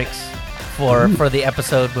the Matrix for the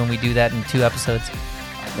episode when we do that in 2 episodes?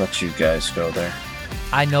 I'll let you guys go there.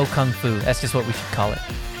 I know Kung Fu. That's just what we should call it.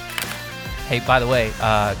 Hey, by the way,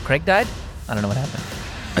 Craig died? I don't know what happened.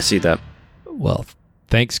 I see that. Well,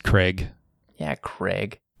 thanks, Craig. Yeah,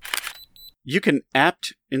 Craig. You can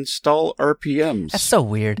apt install RPMs. That's so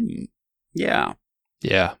weird. Yeah.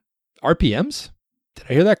 Yeah. RPMs? Did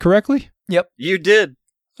I hear that correctly? Yep. You did.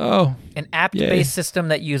 Oh. An apt-based system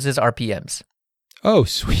that uses RPMs. Oh,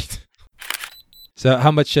 sweet. So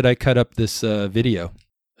how much should I cut up this video?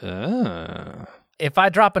 Ah. If I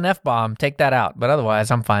drop an F-bomb, take that out. But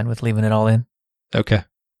otherwise, I'm fine with leaving it all in. Okay.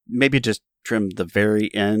 Maybe just trim the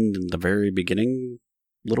very end and the very beginning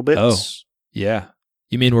little bits. Oh. Yeah.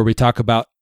 You mean where we talk about